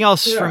 cool. Anything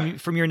else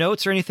from your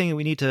notes or anything that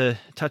we need to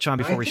touch on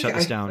before we shut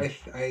this down?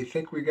 I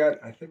think we got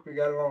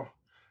it all.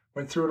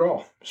 Went through it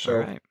all.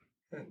 So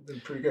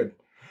did pretty good.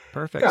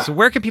 Perfect. Yeah. So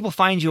where can people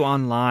find you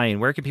online?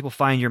 Where can people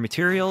find your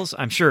materials?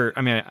 I'm sure.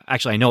 I mean,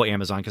 actually, I know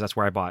Amazon because that's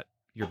where I bought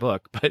your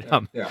book. But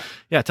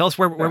tell us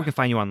where we can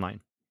find you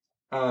online.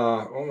 My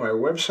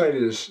website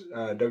is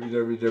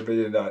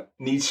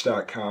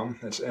www.neets.com.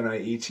 That's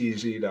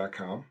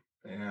NIETZ.com,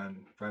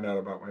 and find out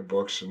about my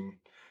books and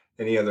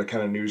any other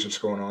kind of news that's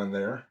going on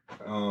there.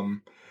 My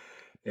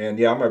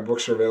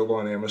books are available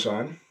on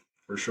Amazon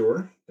for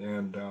sure,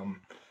 and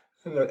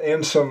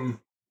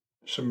some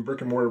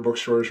brick and mortar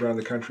bookstores around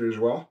the country as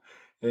well.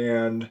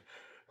 And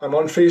I'm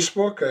on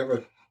Facebook. I have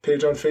a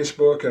page on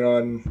Facebook and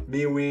on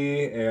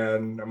MeWe,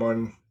 and I'm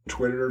on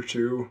Twitter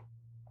too.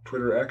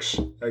 Twitter X,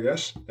 I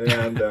guess,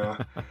 and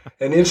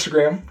and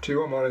Instagram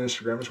too. I'm on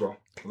Instagram as well,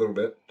 a little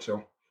bit.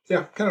 So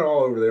kind of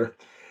all over there.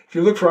 if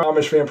you look for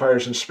Amish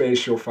vampires in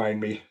space, you'll find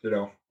me.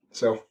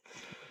 So.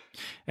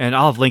 And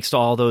I'll have links to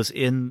all those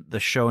in the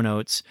show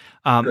notes.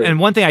 And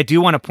one thing I do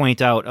want to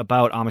point out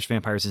about Amish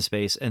Vampires in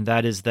Space, and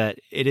that is that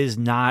it is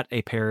not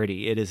a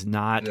parody. It is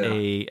not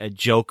a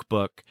joke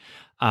book.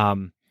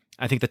 I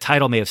think the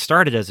title may have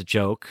started as a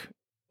joke.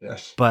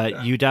 Yes.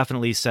 But you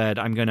definitely said,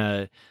 I'm going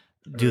to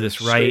do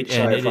this right.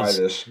 And it is,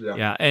 this.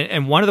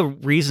 And one of the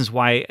reasons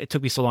why it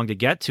took me so long to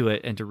get to it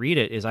and to read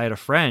it is I had a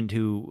friend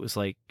who was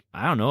like,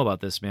 I don't know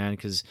about this, man,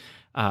 because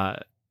I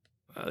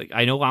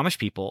know Amish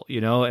people,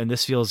 and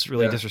this feels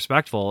really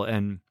disrespectful.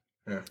 And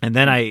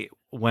then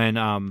when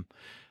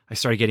I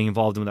started getting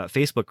involved in that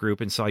Facebook group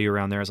and saw you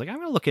around there, I was like, I'm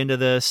going to look into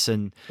this.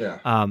 And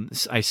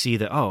I see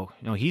that,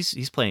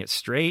 he's playing it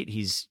straight.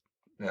 He's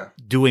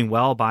doing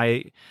well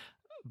by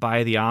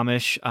the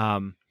Amish.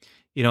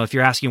 If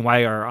you're asking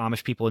why are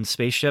Amish people in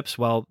spaceships,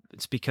 well,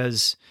 it's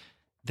because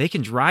they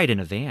can ride in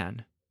a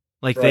van.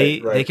 Like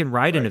they can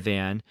ride in a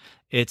van.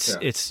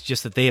 It's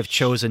just that they have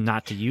chosen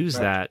not to use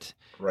that.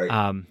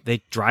 Right.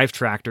 They drive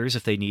tractors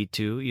if they need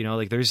to,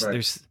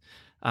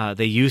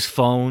 they use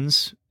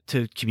phones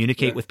to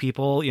communicate with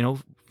people,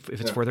 if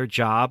it's for their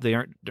job. They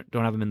don't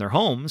have them in their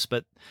homes,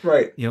 but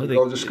they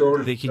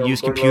can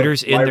use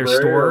computers in their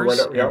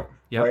stores.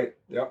 Right.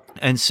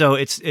 And so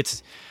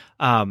it's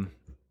but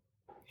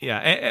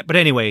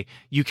anyway,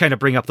 you kind of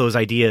bring up those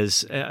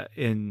ideas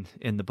in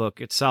the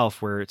book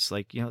itself, where it's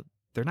like,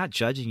 they're not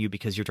judging you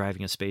because you're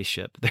driving a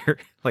spaceship. They're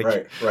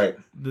like,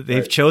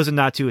 they've chosen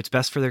not to. It's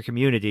best for their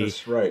community.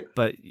 That's right.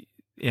 But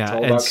it's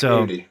all about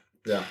community.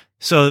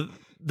 So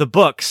the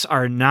books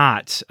are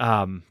not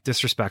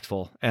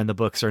disrespectful, and the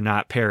books are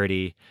not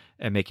parody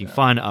and making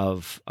fun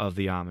of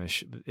the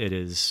Amish. It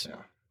is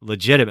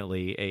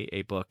legitimately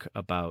a book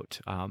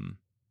about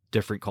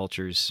different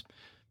cultures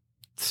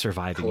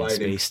surviving in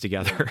space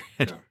together.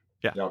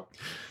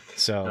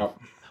 So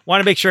want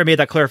to make sure I made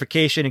that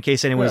clarification in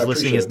case anyone who's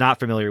listening is not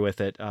familiar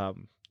with it,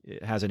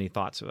 has any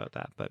thoughts about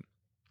that. But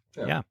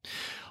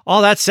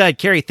all that said,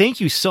 Carrie, thank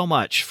you so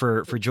much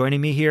for joining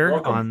me here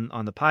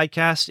on the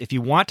podcast. If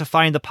you want to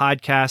find the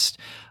podcast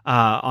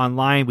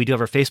online, we do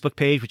have our Facebook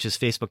page, which is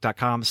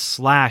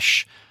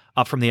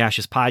facebook.com/Up From the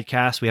Ashes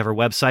podcast. We have our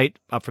website,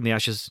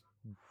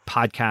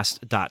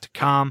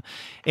 upfromtheashspodcast.com.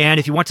 And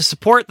if you want to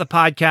support the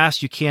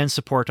podcast, you can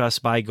support us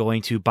by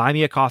going to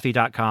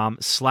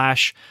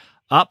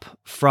buymeacoffee.com/Up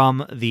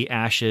From the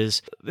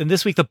Ashes. And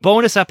this week, the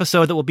bonus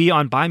episode that will be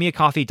on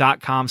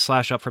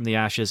buymeacoffee.com/Up From the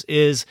Ashes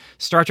is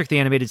Star Trek The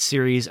Animated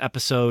Series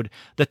episode,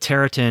 The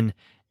Territon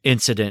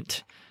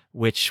Incident,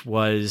 which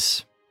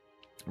was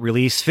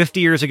released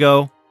 50 years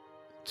ago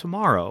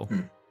tomorrow,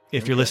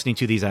 if you're listening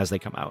to these as they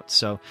come out.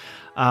 So,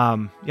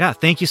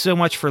 thank you so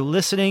much for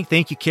listening.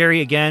 Thank you,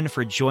 Carrie, again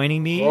for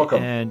joining me.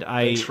 Welcome. And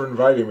thanks for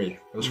inviting me.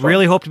 It was fun.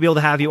 Really hope to be able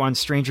to have you on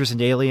Strangers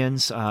and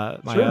Aliens,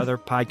 my other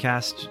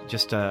podcast,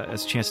 just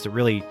as a chance to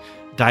really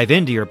dive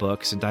into your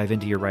books and dive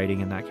into your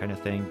writing and that kind of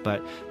thing.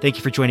 But thank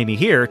you for joining me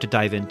here to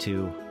dive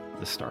into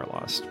the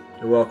Starlost.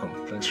 You're welcome.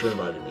 Thanks for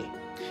inviting me.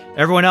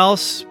 Everyone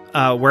else,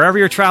 wherever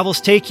your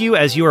travels take you,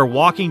 as you are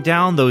walking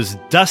down those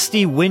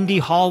dusty, windy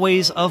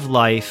hallways of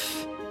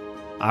life,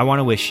 I want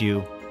to wish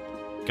you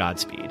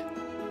Godspeed.